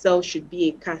myself should be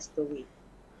a castaway.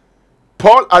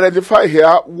 Paul identified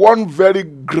here one very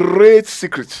great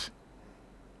secret.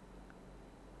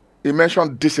 He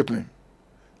mentioned discipline,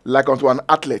 like unto an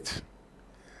athlete.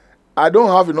 I don't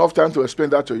have enough time to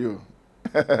explain that to you.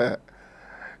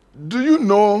 Do you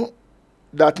know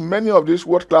that many of these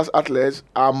world-class athletes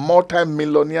are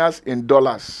multi-millionaires in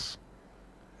dollars?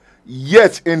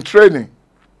 Yet in training.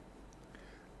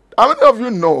 How many of you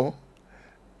know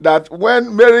that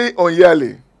when Mary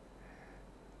Oyeleru,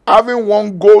 having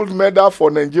won gold medal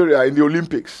for Nigeria in the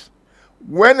Olympics,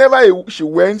 whenever she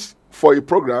went for a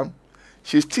program,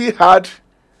 she still had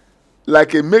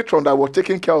like a matron that was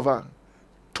taking care of her,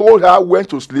 told her when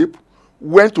to sleep,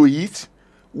 when to eat,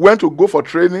 when to go for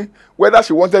training, whether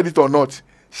she wanted it or not.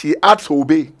 she had to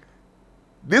obey.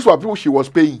 These were people she was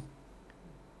paying.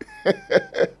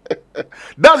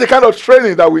 That's the kind of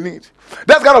training that we need.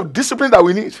 That's the kind of discipline that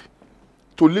we need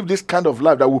to live this kind of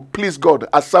life that will please God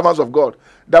as servants of God.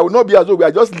 That will not be as though we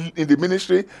are just in the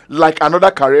ministry like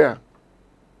another career.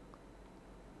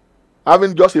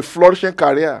 Having just a flourishing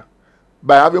career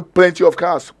by having plenty of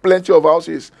cars, plenty of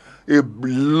houses, a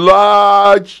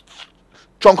large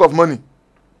chunk of money.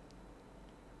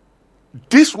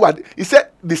 This one, he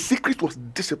said the secret was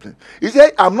discipline. He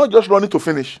said, I'm not just running to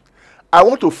finish. I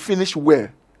want to finish well.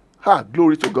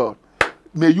 Glory to God.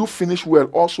 May you finish well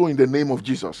also in the name of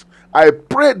Jesus. I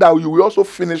pray that you will also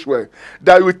finish well.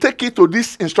 That you will take it to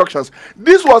these instructions.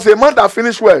 This was a man that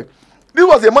finished well. This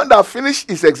was a man that finished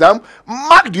his exam,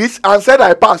 marked it, and said,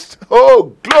 I passed.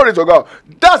 Oh, glory to God.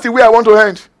 That's the way I want to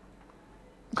end.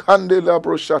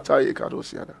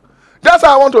 That's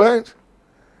how I want to end.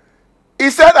 He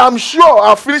said, I'm sure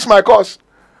I've finished my course.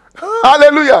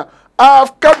 Hallelujah. I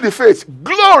have kept the faith.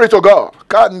 Glory to God.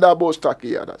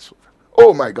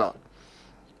 Oh my God.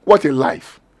 What a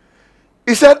life.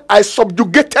 He said, I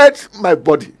subjugated my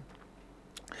body.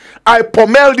 I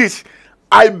pummeled it.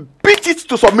 I beat it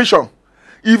to submission.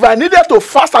 If I needed to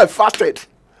fast, I fasted.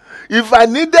 If I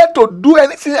needed to do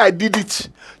anything, I did it.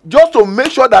 Just to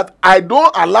make sure that I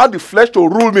don't allow the flesh to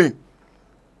rule me.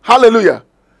 Hallelujah.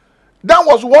 That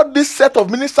was what this set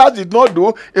of ministers did not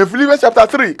do in Philippians chapter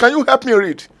 3. Can you help me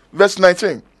read? Verse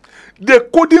 19. They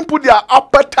couldn't put their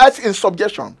appetites in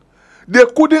subjection. They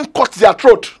couldn't cut their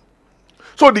throat.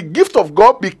 So the gift of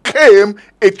God became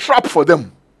a trap for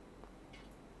them.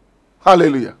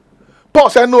 Hallelujah. Paul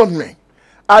said, no, me.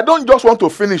 I don't just want to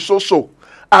finish so.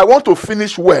 I want to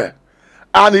finish well.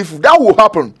 And if that will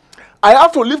happen, I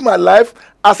have to live my life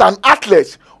as an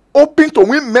athlete, hoping to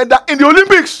win medal in the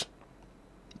Olympics.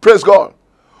 Praise God.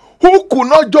 Who could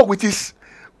not joke with his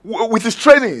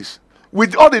trainings,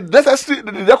 with all the necessary,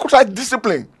 the requisite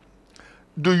discipline.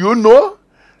 Do you know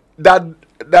that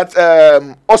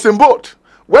Usain Bolt,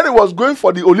 when he was going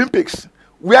for the Olympics,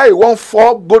 where he won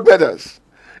 4 gold medals,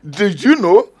 did you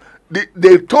know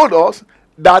they told us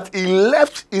that he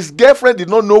left, his girlfriend did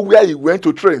not know where he went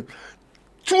to train.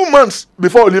 2 months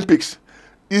before Olympics,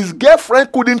 his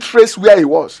girlfriend couldn't trace where he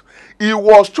was. He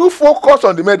was too focused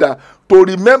on the medal to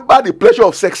remember the pleasure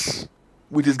of sex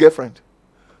with his girlfriend.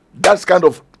 That's kind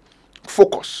of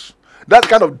focus. That's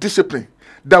kind of discipline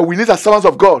that we need as servants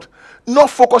of God. Not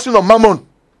focusing on mammon.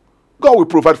 God will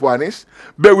provide for our needs,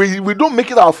 but we don't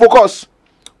make it our focus.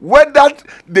 Whether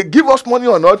they give us money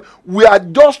or not, we are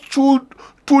just too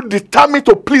determined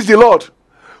to please the Lord.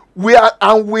 We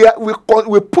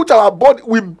put our body,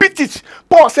 we beat it.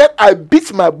 Paul said, I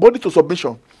beat my body to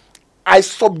submission. I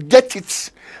subject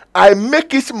it. I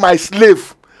make it my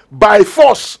slave by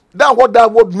force. That's what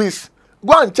that word means.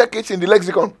 Go and check it in the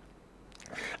lexicon.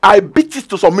 I beat it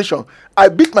to submission. I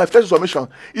beat my flesh to submission.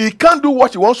 He can't do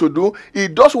what he wants to do. He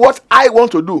does what I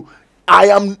want to do. I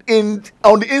am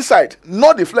on the inside,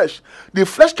 not the flesh. The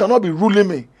flesh cannot be ruling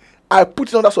me. I put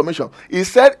it under submission. He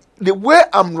said, the way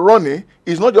I'm running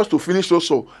is not just to finish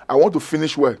so. I want to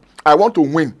finish well. I want to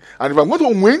win. And if I'm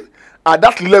going to win at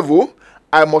that level,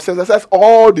 I must exercise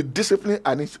all the discipline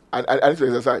I need to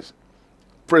exercise.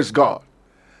 Praise God.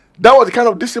 That was the kind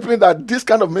of discipline that this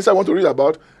kind of message I want to read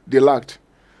about, they lacked.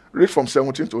 Read from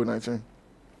 17 to 19.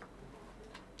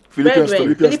 Philippians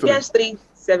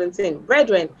 3:17.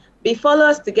 Brethren, be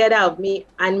followers together of me,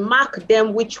 and mark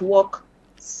them which walk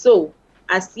so,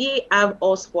 as ye have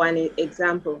us for an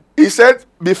example. He said,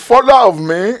 be follower of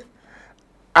me,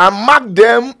 and mark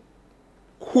them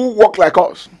who walk like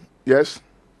us. Yes.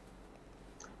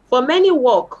 For many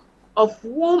walk, of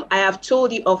whom I have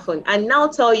told you often, and now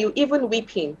tell you, even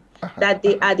weeping, that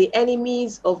they are the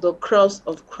enemies of the cross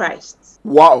of Christ.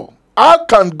 Wow. How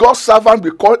can God's servant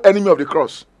be called enemy of the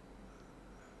cross?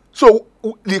 So,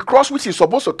 the cross which he's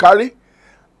supposed to carry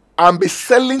and be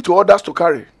selling to others to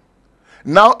carry.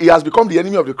 Now, he has become the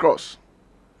enemy of the cross.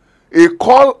 A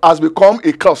call has become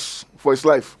a curse for his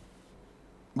life.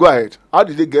 Go ahead. How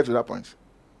did they get to that point?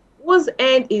 Whose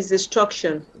end is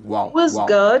destruction. Wow. Whose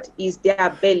God is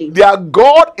their belly. Their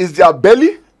God is their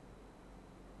belly.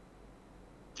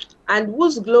 And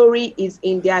whose glory is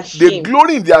in their shame. They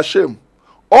glory in their shame.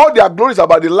 All their glory is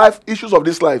about the life issues of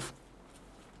this life.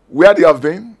 Where they have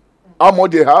been, how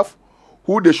much they have,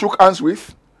 who they shook hands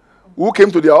with, who came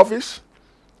to their office.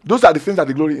 Those are the things that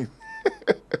they glory in.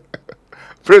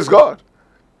 Praise God.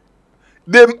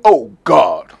 Oh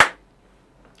God.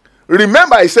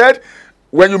 Remember, I said,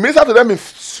 when you minister to them in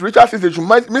spiritual things, they should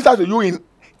minister to you in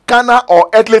carnal or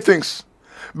earthly things.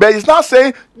 But it's not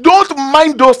saying, don't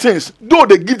mind those things, though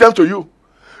they give them to you.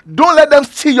 Don't let them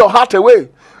steal your heart away,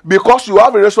 because you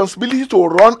have a responsibility to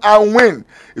run and win.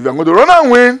 If you're going to run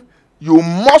and win, you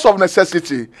must of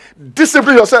necessity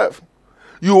discipline yourself.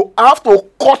 You have to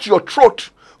cut your throat,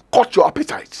 cut your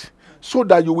appetite, so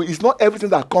that you will, it's not everything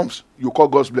that comes you call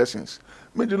God's blessings.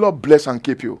 May the Lord bless and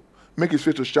keep you. Make his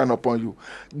face to shine upon you.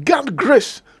 Grant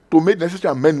grace to make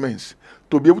necessary amendments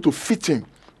to be able to fit in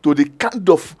to the kind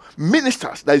of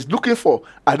ministers that is looking for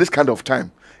at this kind of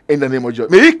time. In the name of Jesus.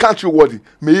 May he count you worthy.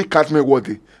 May he count me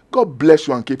worthy. God bless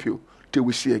you and keep you till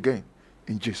we see again.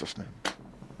 In Jesus' name.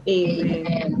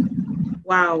 Amen.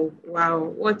 Wow.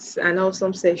 What an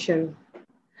awesome session.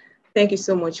 Thank you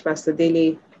so much, Pastor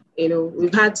Dele. You know,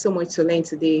 we've had so much to learn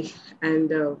today,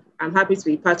 and I'm happy to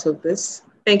be part of this.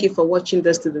 Thank you for watching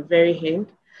this to the very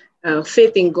end.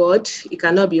 Faith in God, it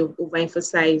cannot be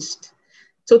overemphasized.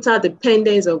 Total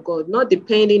dependence on God, not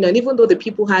depending on, even though the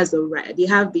people has the right, they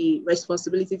have the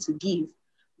responsibility to give,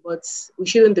 but we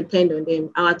shouldn't depend on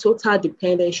them. Our total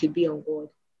dependence should be on God.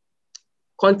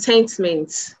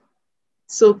 Contentment,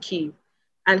 so key.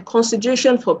 And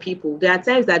consideration for people. There are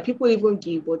times that people even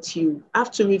give, but you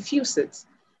have to refuse it,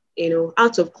 you know,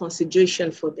 out of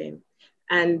consideration for them.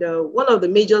 And one of the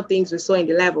major things we saw in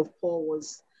the life of Paul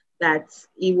was that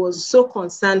he was so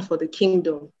concerned for the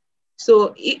kingdom.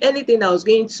 So anything that was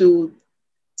going to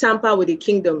tamper with the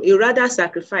kingdom, he rather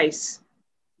sacrifice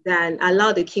than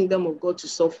allow the kingdom of God to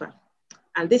suffer.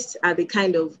 And these are the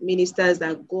kind of ministers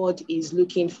that God is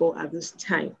looking for at this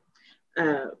time.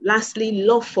 Lastly,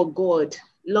 love for God,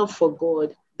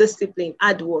 discipline,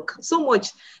 hard work. So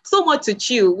much to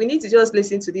chew. We need to just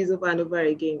listen to this over and over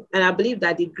again. And I believe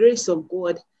that the grace of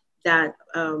God that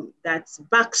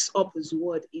backs up his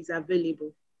word is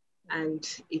available, and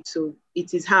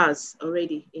it is ours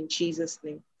already in Jesus'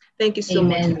 name. Thank you so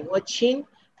much for watching.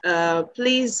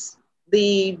 Please,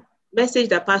 the message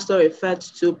that Pastor referred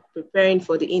to, preparing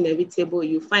for the inevitable,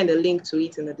 you find a link to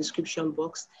it in the description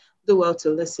box. Do well to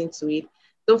listen to it.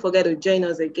 Don't forget to join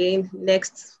us again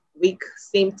next week,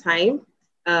 same time.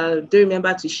 Do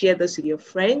remember to share this with your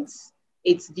friends.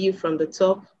 It's View from the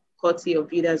Top, courtesy of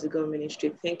Builders of God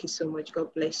Ministry. Thank you so much.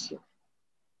 God bless you.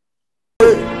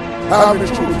 Have the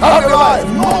truth. Have your life.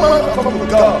 No man can come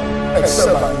to God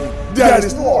except by me. There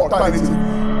is no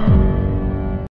alternative.